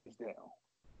that place down.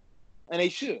 And they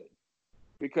should.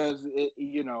 Because,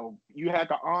 you have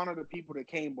to honor the people that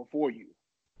came before you.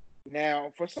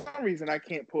 Now, for some reason, I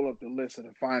can't pull up the list of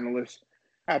the finalists.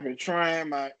 I've been trying.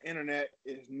 My internet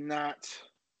is not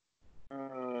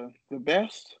the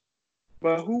best.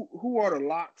 But who are the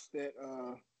locks that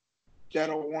are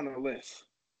on the list?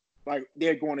 Like,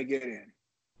 they're going to get in.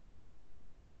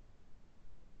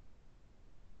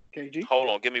 KG? Hold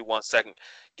on. Give me 1 second.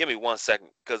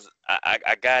 Because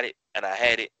I got it and I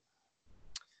had it.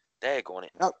 Daggone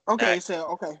it. Okay,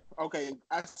 okay.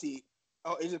 I see.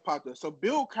 Oh, it just popped up. So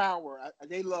Bill Cowher,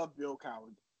 they love Bill Cowher.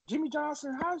 Jimmy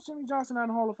Johnson, how is Jimmy Johnson not in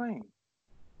the Hall of Fame?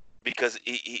 Because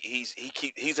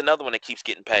he's another one that keeps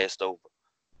getting passed over.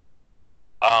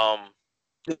 Don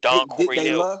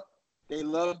Coryell. They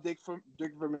love Dick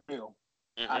Vermeil.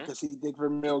 I can see Dick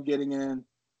Vermeil getting in.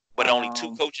 But only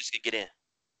 2 coaches can get in.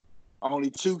 Only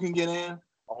 2 can get in.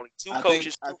 Only 2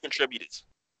 coaches, 2 contributors.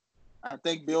 I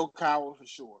think Bill Cowher for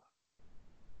sure.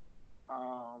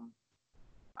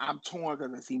 I'm torn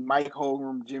because I see Mike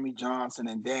Hogan, Jimmy Johnson,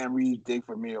 and Dan Reeves, Dick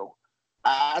Vermeil.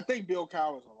 I think Bill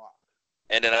Cowher's a lock.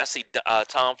 And then I see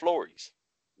Tom Flores,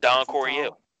 Don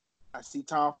Coryell. I see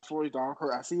Tom Flores, Don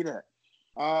Coryell. I see that.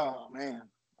 Oh, man.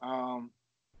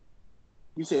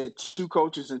 You said 2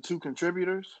 coaches and 2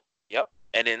 contributors? Yep.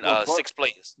 And then 6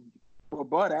 players. Well,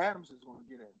 Bud Adams is going to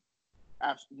get in.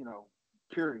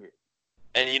 Period.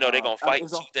 And, they're going to fight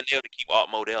tooth and nail to keep Art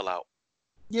Modell out.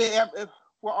 Yeah,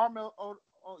 Art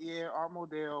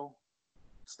Modell.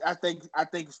 I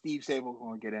think Steve Sable's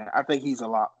going to get in. I think he's a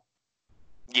lock.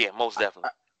 Yeah, most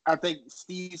definitely. I think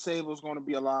Steve Sable's going to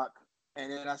be a lock.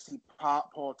 And then I see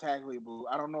Paul Tagliabue.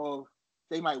 I don't know if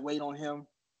they might wait on him.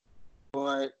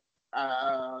 But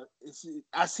I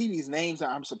see these names and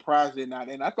I'm surprised they're not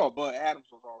in. I thought Bud Adams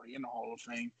was already in the Hall of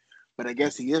Fame. But I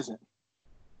guess he isn't.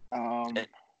 Then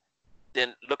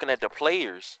looking at the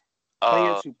players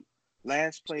who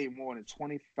last played more than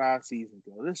 25 seasons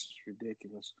ago. This is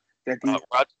ridiculous. That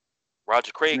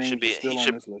Roger Craig should be still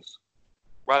on this list.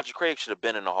 Roger Craig should have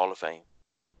been in the Hall of Fame.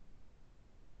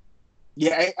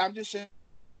 Yeah, I'm just saying.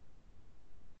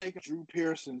 Drew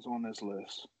Pearson's on this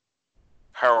list.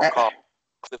 Harold Carr,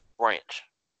 Cliff Branch.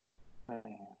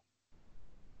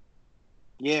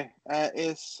 Yeah,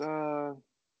 it's the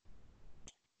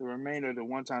remainder of the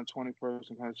one-time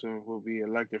 20-person council will be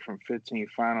elected from 15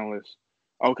 finalists.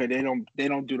 Okay, they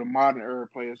don't do the modern era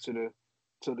players to the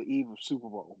eve of Super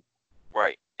Bowl.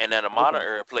 Right, and then the modern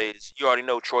era players, you already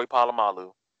know Troy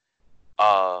Polamalu.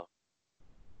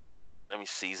 Let me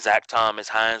see, Zach Thomas,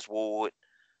 Hines Ward.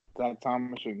 Zach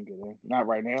Thomas shouldn't get in. Not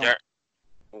right now.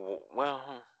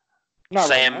 Not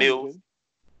Sam Mills.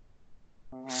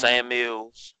 Sam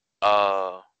Mills.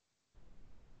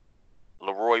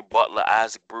 Leroy Butler,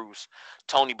 Isaac Bruce,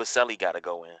 Tony Baselli got to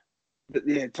go in.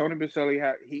 Yeah, Tony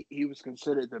Baselli he was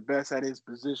considered the best at his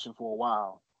position for a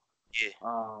while. Yeah.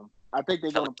 I think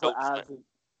they're going to put Isaac.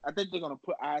 I think they're going to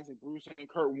put Isaac Bruce and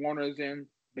Kurt Warner's in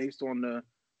based on the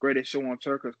Greatest Show on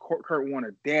Turf. Because Kurt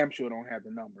Warner damn sure don't have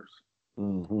the numbers.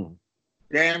 Mm-hmm.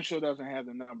 Damn sure doesn't have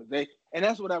the numbers.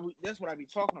 That's what I be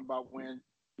talking about when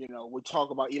we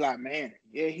talk about Eli Manning.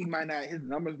 Yeah, his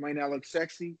numbers might not look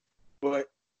sexy, but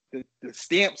the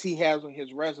stamps he has on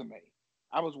his resume.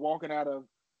 I was walking out of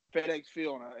FedEx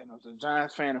Field and there was a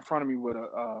Giants fan in front of me with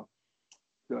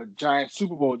the Giants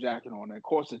Super Bowl jacket on. And of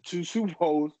course, the 2 Super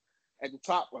Bowls at the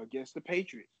top were against the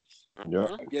Patriots. Yeah.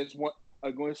 Against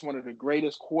one of the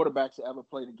greatest quarterbacks to ever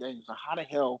play the game. So how the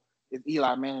hell is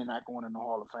Eli Manning not going in the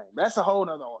Hall of Fame? That's a whole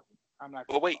other argument. I'm not.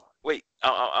 Well, wait.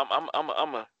 I'm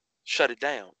gonna shut it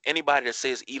down. Anybody that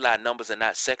says Eli numbers are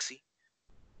not sexy,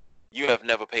 you have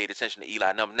never paid attention to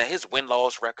Eli numbers. Now his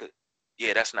win-loss record,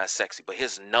 yeah, that's not sexy. But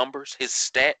his numbers, his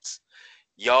stats,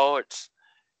 yards,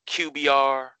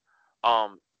 QBR,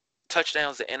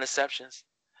 touchdowns and interceptions,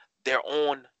 they're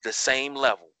on the same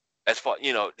level. As far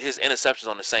his interceptions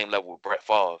on the same level with Brett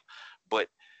Favre, but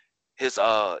his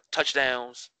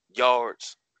touchdowns,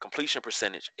 yards, completion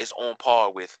percentage is on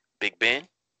par with Big Ben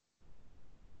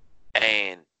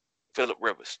and Phillip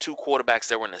Rivers, 2 quarterbacks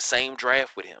that were in the same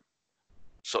draft with him.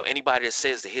 So anybody that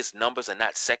says that his numbers are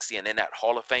not sexy and they're not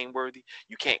Hall of Fame worthy,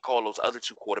 you can't call those other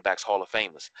 2 quarterbacks Hall of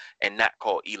Famers and not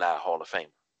call Eli a Hall of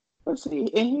Famer. Let's see,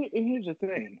 and here's the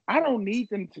thing. I don't need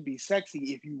them to be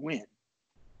sexy if you win.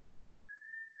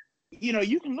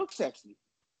 You can look sexy.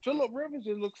 Phillip Rivers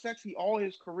has looked sexy all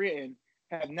his career and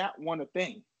have not won a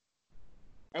thing.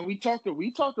 And we talked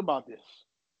about this.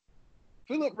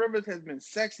 Phillip Rivers has been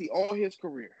sexy all his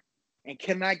career and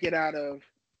cannot get out of,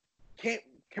 can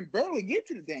barely get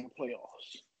to the damn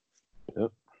playoffs.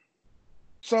 Yep.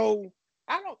 So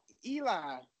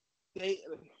Eli,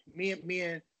 me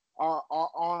and our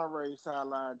honorary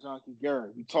sideline junkie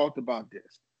Gary, we talked about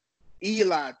this.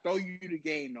 Eli throw you the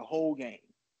game the whole game.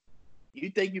 You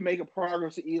think you make a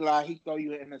progress to Eli, he throw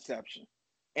you an interception.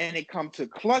 And it come to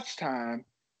clutch time.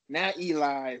 Now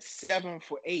Eli is 7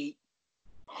 for 8,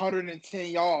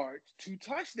 110 yards, 2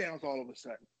 touchdowns all of a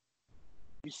sudden.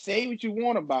 You say what you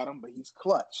want about him, but he's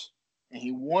clutch. And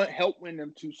he helped win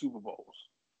them 2 Super Bowls.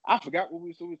 I forgot what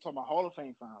we were talking about Hall of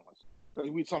Fame finalists. Because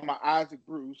we were talking about Isaac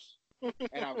Bruce,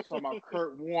 and I was talking about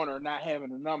Kurt Warner not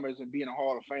having the numbers and being a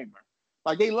Hall of Famer.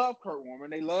 Like, they love Kurt Warner.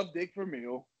 They love Dick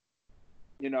Vermeil.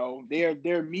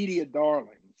 They're media darlings.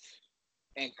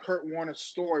 And Kurt Warner's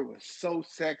story was so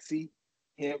sexy.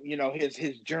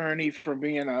 His journey from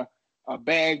being a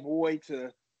bag boy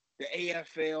to the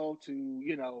AFL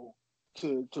to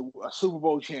a Super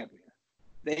Bowl champion.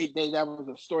 That was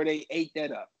a story. They ate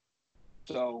that up.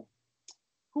 So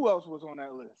who else was on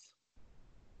that list?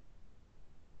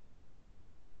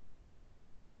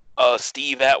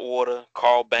 Steve Atwater,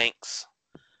 Carl Banks,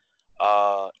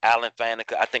 Alan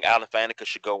Faneca. I think Alan Faneca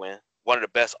should go in. One of the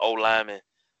best O-linemen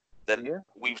that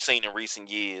we've seen in recent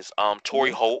years. Torrey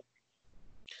Holt,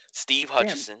 Steve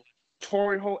Hutchinson.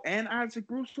 Torrey Holt and Isaac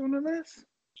Bruce on the list?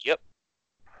 Yep.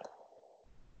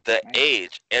 The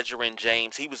Edge, Edgerrin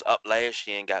James, he was up last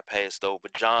year and got passed over.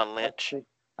 John Lynch.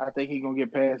 I think he's going to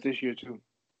get passed this year, too.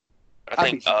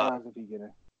 I'd be surprised if he get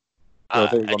in. I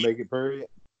think he's going to make it, period?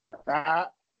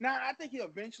 I think he'll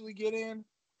eventually get in,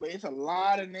 but it's a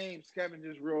lot of names Kevin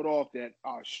just reeled off that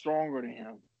are stronger than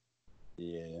him.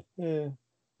 Yeah.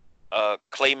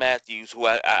 Clay Matthews, who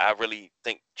I really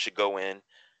think should go in.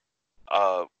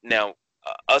 Now,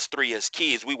 us 3 as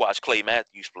kids, we watched Clay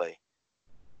Matthews play.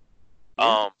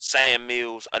 Sam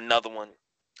Mills, another one.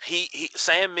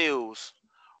 Sam Mills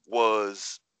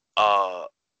was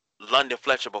London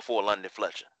Fletcher before London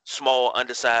Fletcher. Small,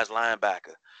 undersized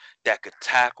linebacker that could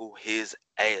tackle his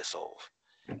ass off.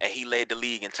 And he led the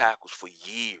league in tackles for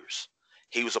years.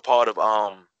 He was a part of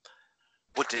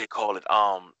what did they call it?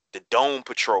 The Dome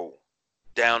Patrol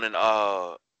down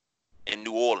in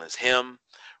New Orleans. Him,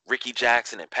 Ricky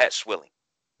Jackson, and Pat Swilling.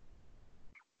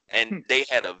 And they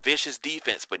had a vicious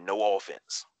defense, but no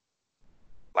offense.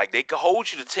 Like, they could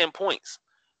hold you to 10 points,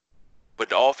 but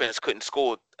the offense couldn't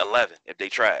score 11 if they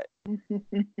tried.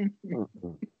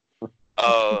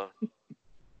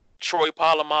 Troy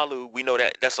Polamalu, we know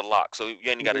that's a lock. So you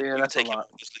ain't got to take him.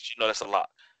 Just let you know that's a lock.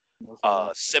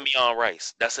 Simeon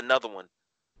Rice, that's another one.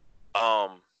 I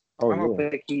don't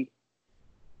think he.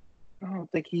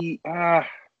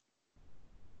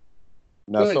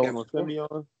 Not sold on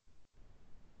Simeon.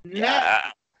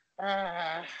 Yeah.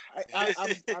 I'm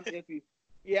iffy.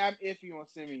 Yeah, I'm iffy on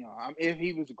Simeon.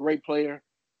 He was a great player,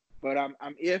 but I'm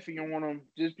iffy on him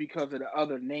just because of the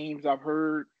other names I've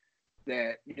heard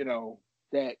that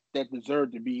that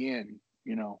deserve to be in.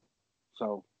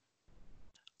 So.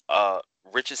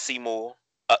 Richard Seymour,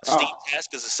 Steve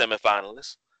Task is a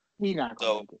semifinalist. He's not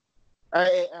going to.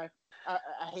 I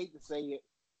hate to say it.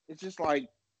 It's just like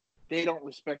they don't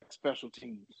respect special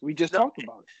teams. We just talked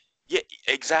about it. Yeah,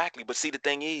 exactly. But see, the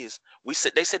thing is,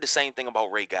 they said the same thing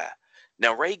about Ray Guy.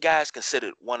 Now, Ray Guy is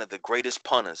considered one of the greatest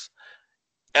punters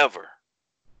ever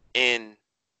in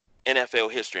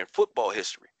NFL history and football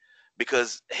history,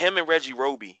 because him and Reggie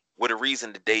Roby were the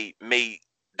reason that they made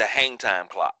the hang time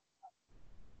clock,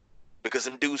 because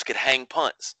them dudes could hang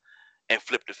punts and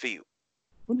flip the field.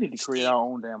 We need to create our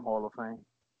own damn Hall of Fame.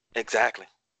 Exactly.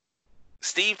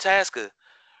 Steve Tasker,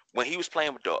 when he was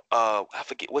playing with the I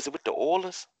forget, was it with the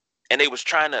Oilers? And they was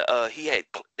trying to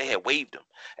they had waived him,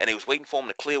 and they was waiting for him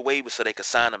to clear waivers so they could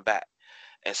sign him back.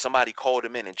 And somebody called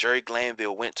him in, and Jerry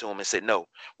Glanville went to him and said, "No,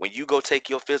 when you go take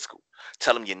your physical,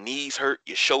 tell him your knees hurt,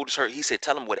 your shoulders hurt." He said,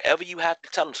 "Tell him whatever you have to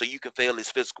tell him so you can fail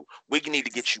his physical. We need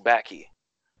to get you back here."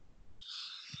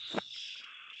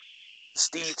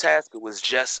 Steve Tasker was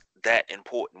just that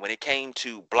important. When it came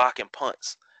to blocking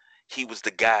punts, he was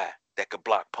the guy that could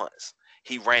block punts.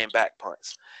 He ran back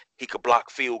punts. He could block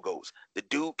field goals. The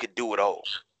dude could do it all,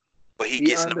 but he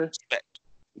gets no respect.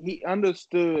 He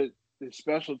understood the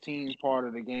special teams part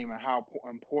of the game and how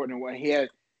important it was. He had,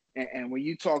 and when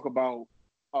you talk about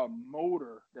a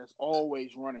motor that's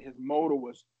always running, his motor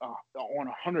was on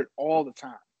 100 all the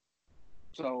time.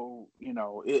 So he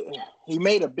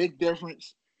made a big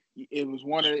difference. It was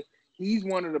he's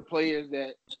one of the players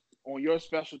that on your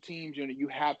special teams unit you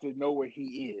have to know where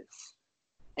he is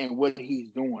and what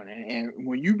he's doing. And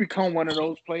when you become one of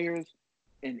those players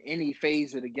in any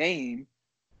phase of the game,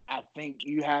 I think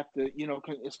you have to,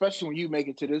 especially when you make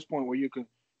it to this point where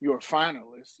you're a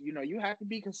finalist, you have to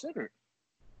be considered.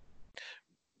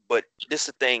 But this is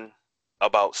the thing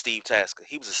about Steve Tasker.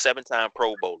 He was a 7-time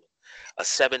Pro Bowler, a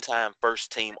 7-time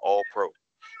first team All-Pro.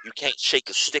 You can't shake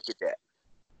a stick at that.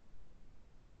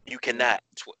 You cannot.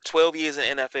 12 years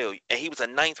in NFL, and he was a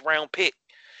 9th round pick.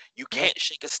 You can't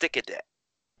shake a stick at that.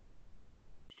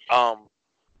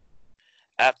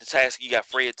 After Tasker, you got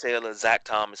Fred Taylor, Zach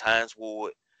Thomas, Hines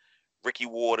Ward, Ricky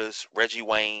Waters, Reggie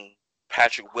Wayne,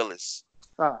 Patrick Willis.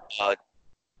 Patrick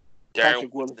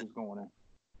Willis is going in.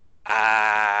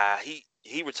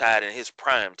 He retired in his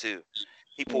prime too.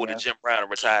 He pulled a Jim Brown and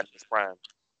retired in his prime.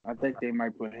 I think they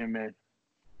might put him in.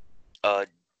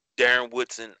 Darren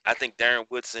Woodson. I think Darren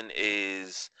Woodson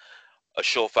is a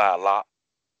surefire lock.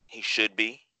 He should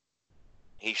be.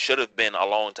 He should have been a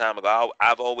long time ago.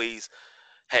 I've always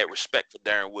had respect for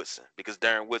Darren Woodson because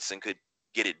Darren Woodson could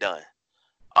get it done.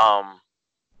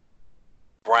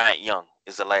 Bryant Young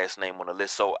is the last name on the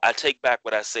list. So I take back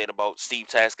what I said about Steve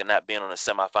Tasker not being on a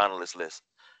semifinalist list.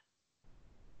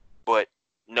 But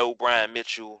no Brian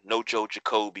Mitchell, no Joe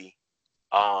Jacoby,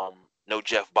 no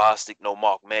Jeff Bostic, no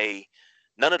Mark May,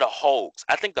 none of the Hogs.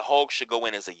 I think the Hogs should go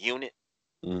in as a unit.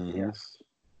 Mm-hmm. Yes.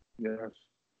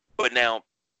 But now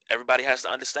everybody has to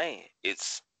understand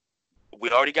we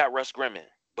already got Russ Grimmin,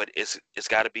 but it's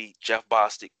got to be Jeff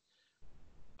Bostic,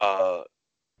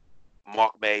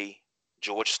 Mark May,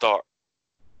 George Stark,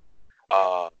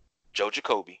 Joe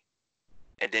Jacoby,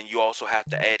 and then you also have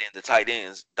to add in the tight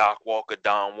ends: Doc Walker,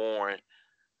 Don Warren.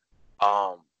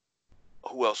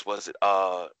 Who else was it?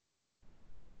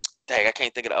 Dang, I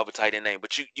can't think of the other tight end name.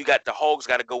 But you got the Hogs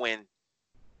got to go in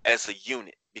as a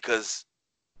unit because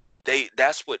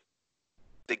that's what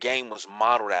the game was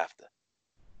modeled after.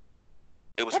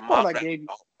 It was modeled after.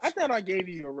 I thought I gave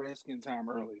you a Redskin time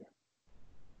earlier.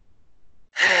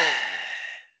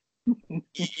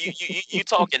 you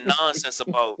talking nonsense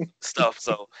about stuff,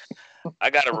 so I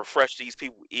gotta refresh these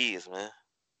people's ears, man.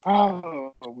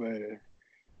 Oh man.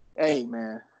 Hey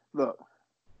man, look.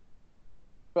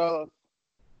 Fellas,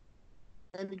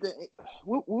 anything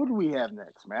what do we have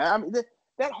next, man? I mean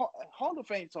that Hall of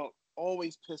Fame talk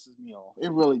always pisses me off.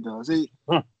 It really does.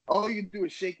 All you do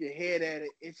is shake your head at it.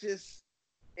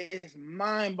 It's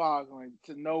mind-boggling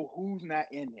to know who's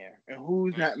not in there and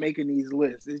who's not making these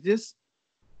lists. It's just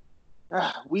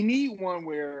we need one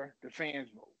where the fans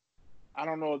vote. I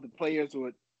don't know if the players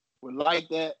would like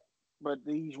that, but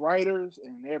these writers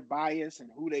and their bias and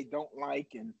who they don't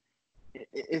like, and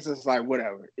it's just like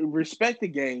whatever. Respect the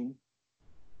game.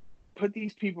 Put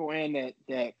these people in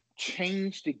that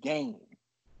changed the game.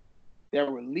 There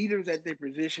were leaders at their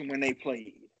position when they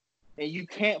played, and you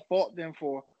can't fault them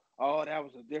for that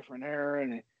was a different era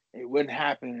and it wouldn't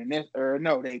happen in this era.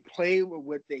 No, they played with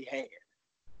what they had.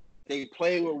 They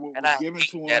played with what was given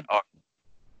to them.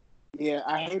 Yeah,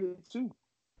 I hate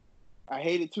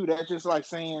it too. That's just like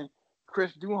saying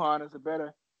Chris Duhon is a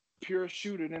better pure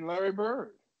shooter than Larry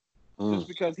Bird. Just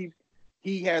because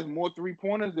he has more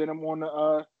 3-pointers than him on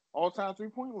the all-time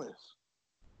 3-point list.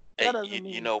 That doesn't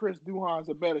mean Chris Duhon's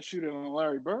a better shooter than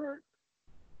Larry Bird.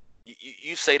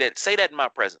 You say that in my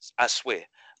presence. I swear.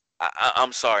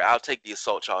 I'm sorry. I'll take the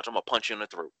assault charge. I'm gonna punch you in the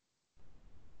throat.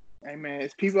 Hey man,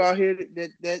 it's people out here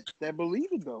that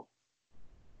believe it though.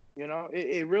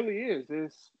 It really is.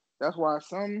 That's why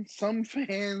some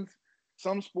fans,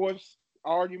 some sports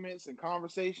arguments and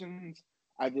conversations,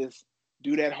 I just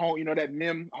do that that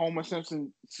meme Homer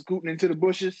Simpson scooting into the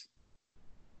bushes.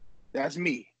 That's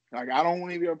me. Like, I don't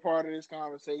want to be a part of this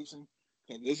conversation.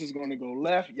 And this is going to go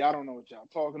left. Y'all don't know what y'all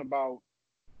talking about.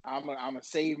 I'm going to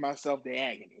save myself the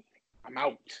agony. I'm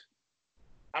out.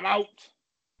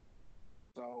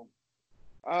 So,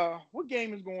 what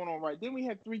game is going on right? Didn't we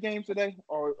have 3 games today,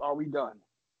 or are we done?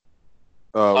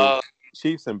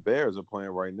 Chiefs and Bears are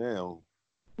playing right now.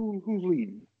 Who's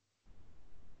leading?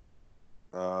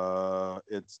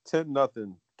 It's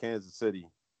 10-0 Kansas City.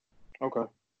 Okay.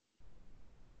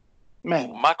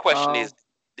 Man, my question is,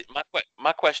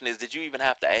 did you even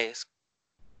have to ask?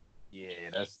 Yeah,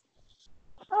 that's.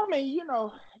 I mean,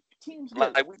 teams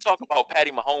get Like we talk about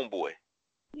Patty Mahomes, boy.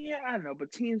 Yeah, I know,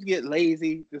 but teams get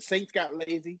lazy. The Saints got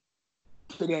lazy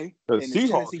today. The and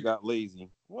Seahawks got lazy.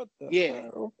 What the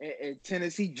hell? And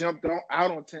Tennessee jumped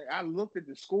out on Tennessee. I looked at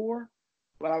the score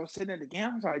while I was sitting at the game.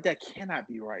 I was like, that cannot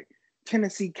be right.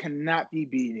 Tennessee cannot be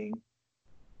beating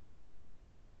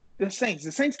the Saints.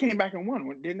 The Saints came back and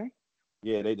won, didn't they?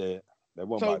 Yeah, they did. They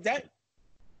won So by 10.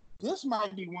 This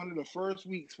might be one of the first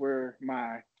weeks where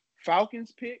my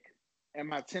Falcons pick and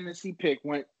my Tennessee pick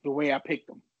went the way I picked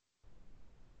them.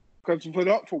 Because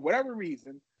for whatever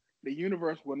reason, the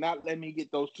universe will not let me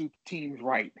get those 2 teams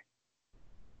right.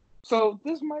 So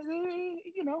this might,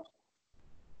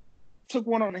 took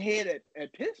one on the head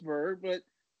at Pittsburgh, but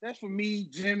that's for me,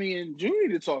 Jimmy, and Junior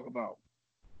to talk about.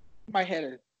 Might have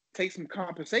to take some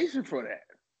compensation for that.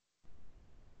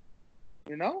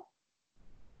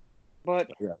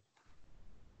 But yeah,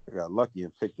 I got lucky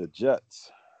and picked the Jets.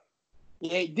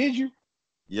 Yeah, did you?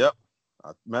 Yep.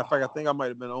 Matter of fact, I think I might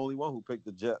have been the only one who picked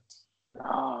the Jets.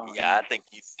 Oh, yeah, I think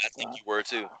you were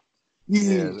too.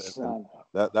 Yeah,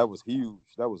 that was huge.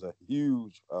 That was a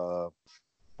huge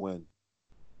win.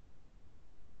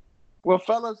 Well,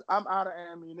 fellas, I'm out of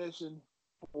ammunition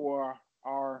for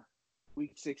our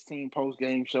Week 16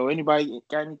 post-game show. Anybody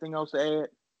got anything else to add?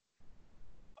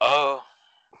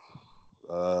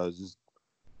 Just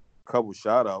a couple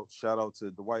shout-outs. Shout out to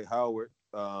Dwight Howard.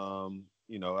 I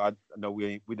know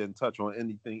we didn't touch on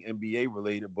anything NBA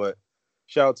related, but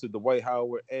shout out to Dwight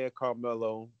Howard and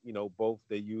Carmelo. Both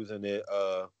they're using it.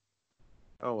 I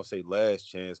don't want to say last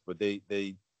chance, but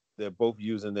they're both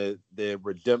using their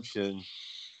redemption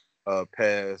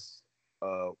pass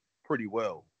pretty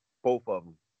well. Both of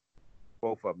them.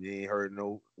 You ain't heard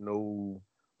no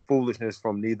foolishness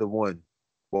from neither one.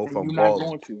 Both of them. You're not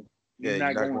going to. You're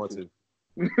not going to.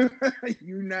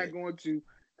 You're not going to,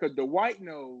 because Dwight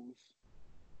knows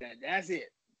that's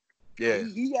it. Yeah.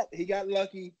 He got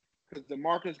lucky because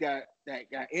DeMarcus got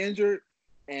injured,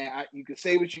 and you can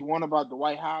say what you want about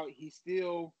Dwight Howard. He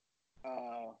still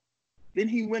didn't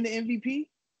he win the MVP?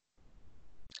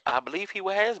 I believe he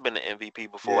has been the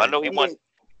MVP before. Yeah. I know he won.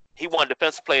 He won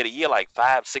Defensive Player of the Year like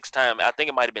 5-6 times. I think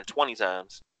it might have been 20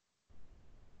 times.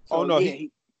 So, no,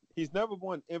 he's never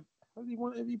won. Has he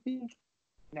won MVP?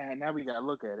 Now we gotta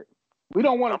look at it. We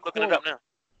don't want to. I'm looking it up now.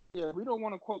 Yeah, we don't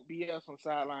want to quote BS on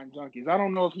Sideline Junkies. I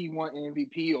don't know if he won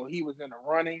MVP or he was in the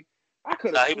running. I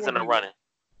could have. He was in the running.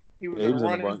 He was in the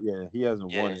running. Yeah, he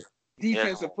hasn't won it.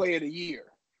 Defensive Player of the Year.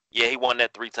 Yeah, he won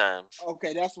that 3 times.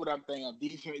 Okay, that's what I'm thinking of.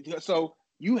 Defense. So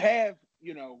you have,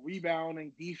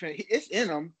 rebounding, defense. It's in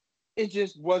him. It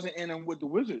just wasn't in him with the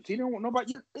Wizards. He didn't want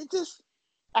nobody.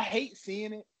 I hate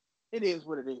seeing it. It is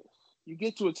what it is. You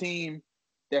get to a team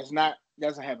doesn't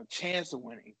have a chance of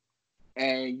winning,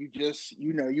 and you just,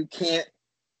 you can't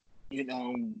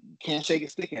shake a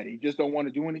stick at it. You just don't want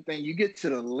to do anything. You get to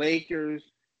the Lakers,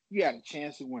 you got a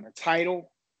chance to win a title.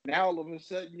 Now all of a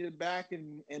sudden you're back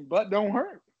and butt don't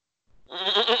hurt.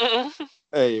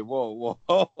 Hey, whoa.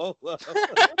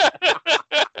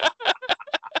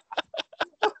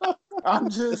 I'm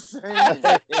just saying.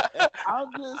 All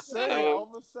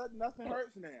of a sudden, nothing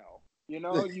hurts now.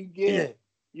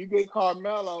 You get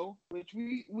Carmelo, which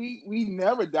we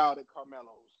never doubted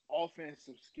Carmelo's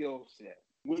offensive skill set.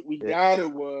 What we doubted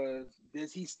was,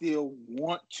 does he still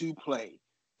want to play?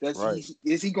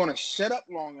 Is he going to shut up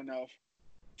long enough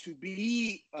to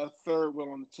be a third wheel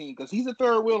on the team? Because he's a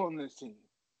third wheel on this team.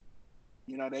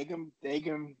 They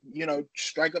can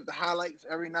strike up the highlights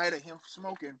every night of him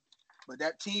smoking. But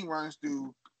that team runs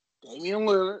through Damian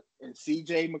Lillard and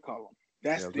C.J. McCollum.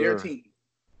 That's their team.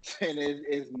 And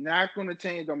it's not going to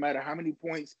change no matter how many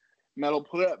points Melo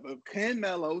put up. But can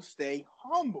Melo stay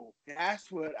humble?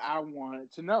 That's what I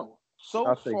wanted to know.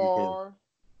 So far,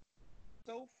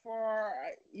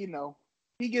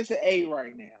 he gets an A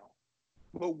right now.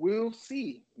 But we'll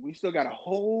see. We still got a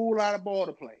whole lot of ball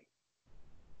to play.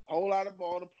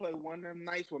 One of them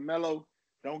nights where Melo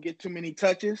don't get too many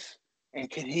touches. And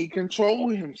can he control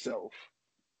himself?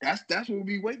 That's what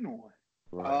we waiting on.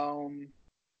 Right.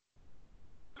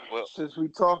 Well, Since we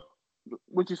talk,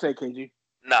 what you say, KG?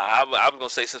 nah, I was gonna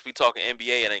say since we talking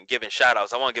NBA and then giving shout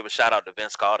outs, I want to give a shout out to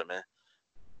Vince Carter, man.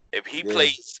 If he Yeah.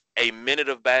 plays a minute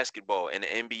of basketball in the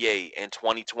NBA in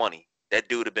 2020, that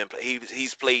dude have been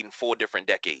he's played in 4 different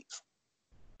decades.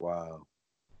 Wow.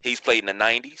 He's played in the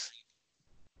 90s.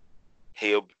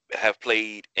 He'll have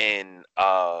played in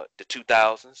the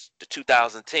 2000s, the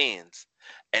 2010s,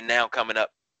 and now coming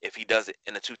up if he does it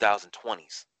in the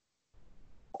 2020s.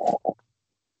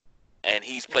 And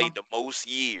he's played the most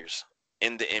years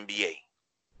in the NBA.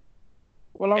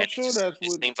 Well, I'm And sure that's it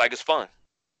what seems like it's fun.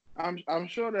 I'm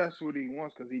sure that's what he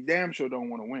wants because he damn sure don't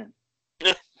want to win.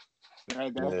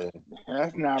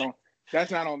 That's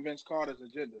not on Vince Carter's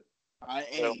agenda.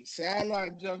 Hey,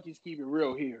 Sideline Junkies keep it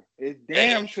real here. It's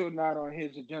damn sure not on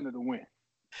his agenda to win.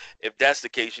 If that's the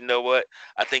case, you know what?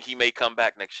 I think he may come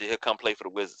back next year. He'll come play for the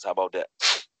Wizards. How about that?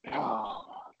 Oh,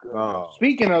 good.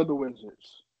 Speaking of the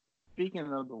Wizards,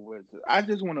 I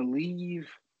just want to leave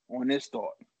on this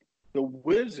thought. The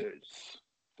Wizards,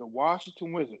 the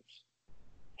Washington Wizards,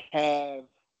 have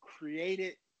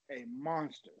created a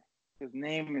monster. His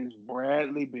name is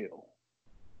Bradley Beal.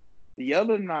 The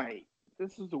other night,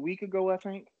 this was a week ago, I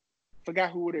think.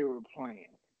 Forgot who they were playing.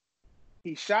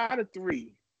 He shot a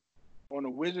 3 on the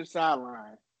Wizards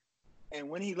sideline, and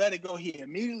when he let it go, he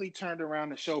immediately turned around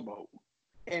to showboat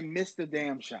and missed the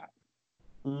damn shot.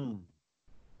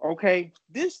 Okay,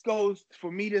 this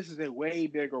is a way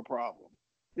bigger problem.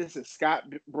 This is Scott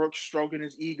Brooks stroking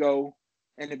his ego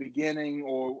in the beginning,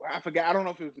 or I forgot. I don't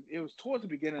know if it was towards the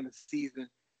beginning of the season,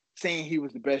 saying he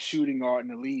was the best shooting guard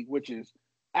in the league, which is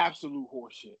absolute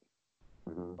horseshit.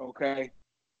 Okay,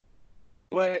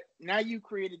 but now you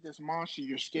created this monster.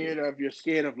 You're scared of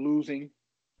losing.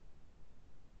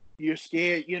 You're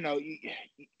scared.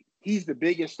 He's the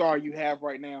biggest star you have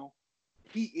right now.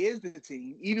 He is the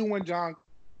team. Even when John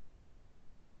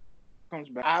comes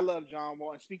back, I love John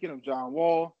Wall. And speaking of John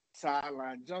Wall,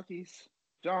 Sideline Junkies,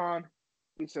 John,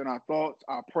 we send our thoughts,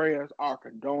 our prayers, our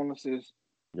condolences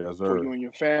for you and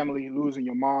your family losing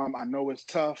your mom. I know it's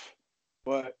tough,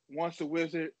 but once a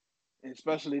Wizard, and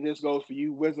especially this goes for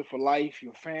you, Wizard for life,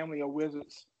 your family are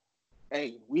Wizards.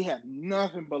 Hey, we have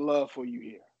nothing but love for you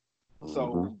here.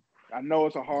 So I know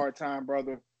it's a hard time,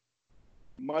 brother.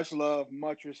 Much love,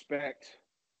 much respect.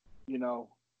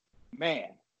 Man,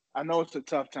 I know it's a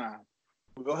tough time.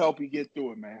 We'll help you get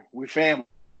through it, man. We're family,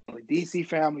 DC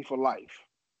family for life.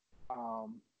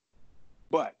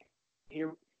 But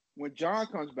here, when John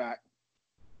comes back,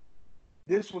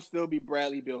 this will still be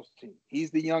Bradley Beal's team.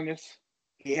 He's the youngest.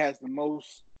 He has the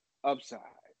most upside.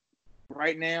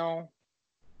 Right now,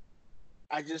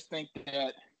 I just think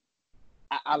that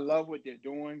I love what they're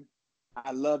doing.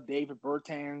 I love David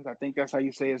Bertans. I think that's how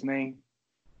you say his name.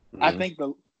 I think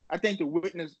the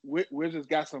Wizards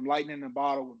got some lightning in the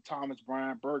bottle with Thomas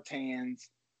Bryant, Bertans.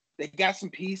 They got some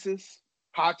pieces.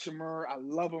 Hachimura, I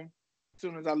love him. As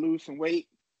soon as I lose some weight,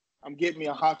 I'm getting me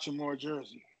a Hachimura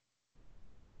jersey.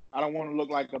 I don't want to look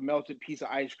like a melted piece of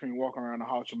ice cream walking around a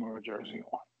Hachimura jersey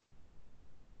on.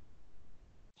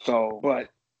 So, but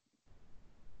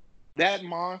that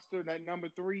monster, that number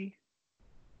 3,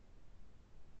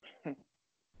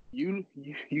 you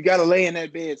got to lay in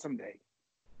that bed someday.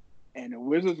 And the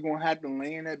Wizards are going to have to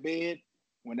lay in that bed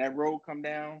when that road come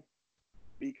down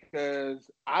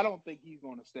because I don't think he's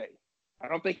going to stay. I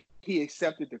don't think he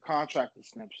accepted the contract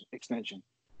extension.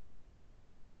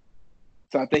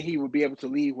 So I think he would be able to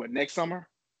leave, next summer?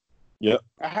 Yep.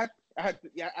 I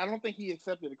don't think he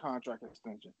accepted the contract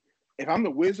extension. If I'm the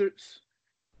Wizards,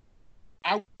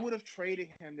 I would have traded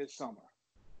him this summer.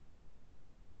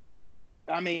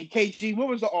 I mean, KG, what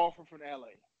was the offer from LA?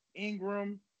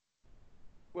 Ingram?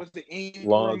 Was the Ingram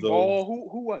Lonzo. Ball?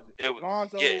 Who was it? It was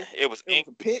Lonzo. Yeah, it was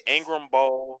Ingram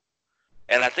Ball,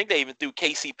 and I think they even threw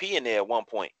KCP in there at one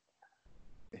point.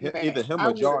 Either him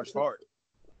or Josh Hart.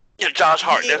 Yeah, Josh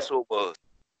Hart. That's who it was.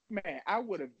 Man, I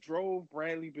would have drove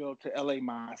Bradley Beal to LA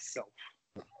myself.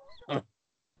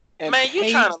 Man,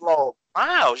 you trying to log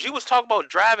miles? You was talking about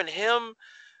driving him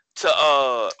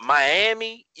to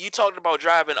Miami. You talked about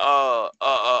driving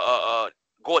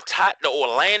Gortat to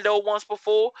Orlando once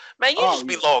before. Man, you just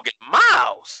be logging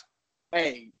miles.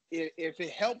 Hey, if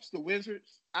it helps the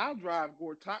Wizards, I'll drive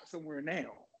Gortat somewhere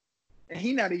now, and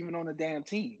he's not even on the damn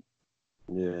team.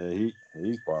 Yeah,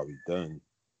 he's probably done.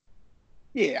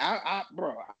 Yeah,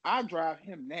 I'll drive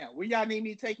him now. Where y'all need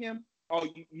me to take him? Oh,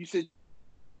 you said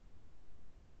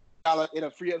it'll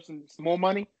free up some more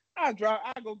money. I'll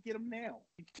go get him now.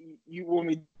 You want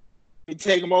me to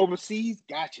take him overseas?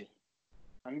 Gotcha.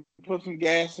 I need to put some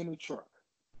gas in the truck.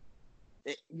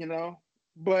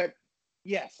 But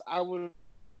yes, I would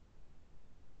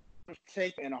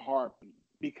take in a heartbeat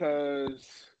because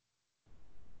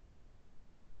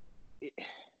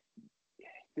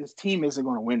this team isn't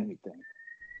going to win anything.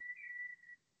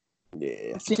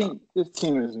 Yeah. This team isn't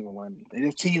going to win anything.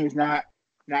 This team is not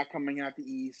coming out the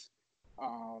East.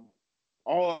 All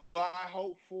I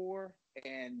hope for,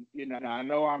 and I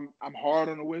know I'm hard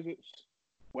on the Wizards.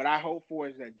 What I hope for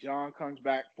is that John comes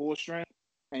back full strength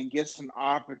and gets an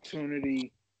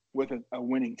opportunity with a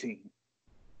winning team.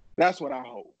 That's what I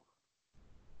hope.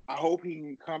 I hope he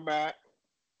can come back,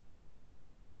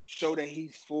 show that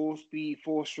he's full speed,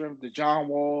 full strength. The John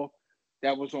Wall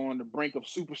that was on the brink of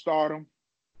superstardom.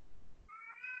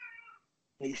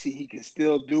 He can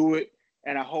still do it.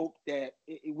 And I hope that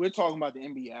we're talking about the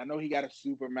NBA. I know he got a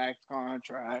super max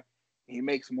contract. He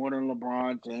makes more than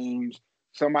LeBron James.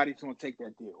 Somebody's going to take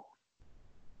that deal.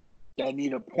 That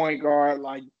need a point guard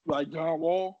like John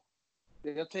Wall,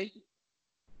 they'll take it.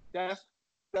 That's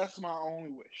my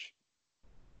only wish.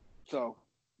 So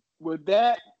with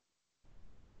that,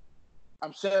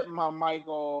 I'm setting my mic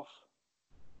off.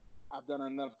 I've done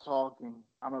enough talking.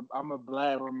 I'm a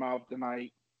blabbermouth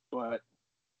tonight, but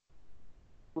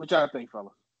what y'all think,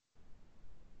 fellas?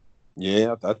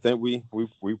 Yeah, I think we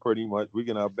pretty much we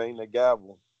can bang the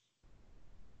gavel.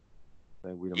 I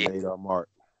think we done made our mark.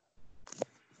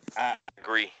 I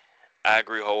agree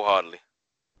wholeheartedly.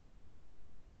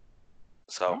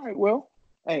 So all right, well,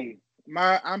 hey,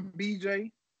 I'm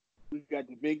BJ. We got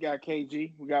the big guy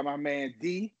KG. We got my man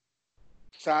D.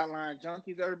 Sideline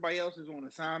Junkies. Everybody else is on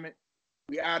assignment.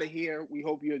 We out of here. We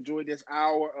hope you enjoyed this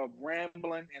hour of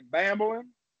rambling and bambling.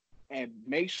 And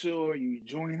make sure you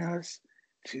join us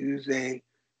Tuesday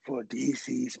for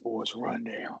DC Sports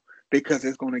Rundown because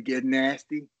it's going to get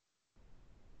nasty.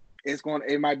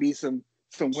 It might be some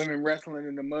women wrestling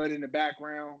in the mud in the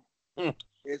background.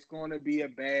 It's going to be a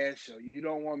bad show. You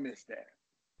don't want to miss that.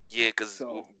 Yeah, because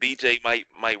BJ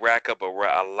might rack up a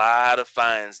lot of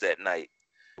fines that night.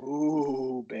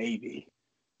 Ooh, baby.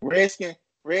 Redskins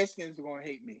are going to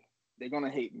hate me. They're going to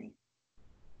hate me.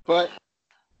 But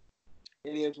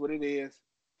it is what it is.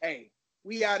 Hey,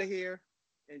 we out of here.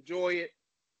 Enjoy it.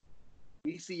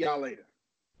 We see y'all later.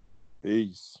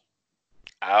 Peace.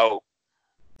 Out.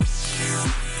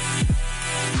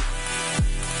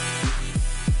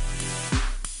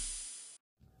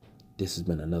 This has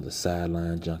been another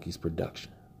Sideline Junkies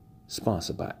production,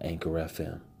 sponsored by Anchor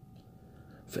FM.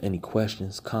 For any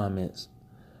questions, comments,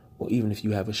 or even if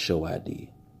you have a show idea,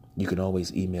 you can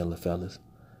always email the fellas,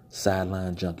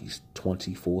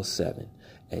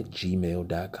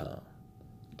 sidelinejunkies247@gmail.com.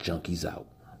 Junkies out.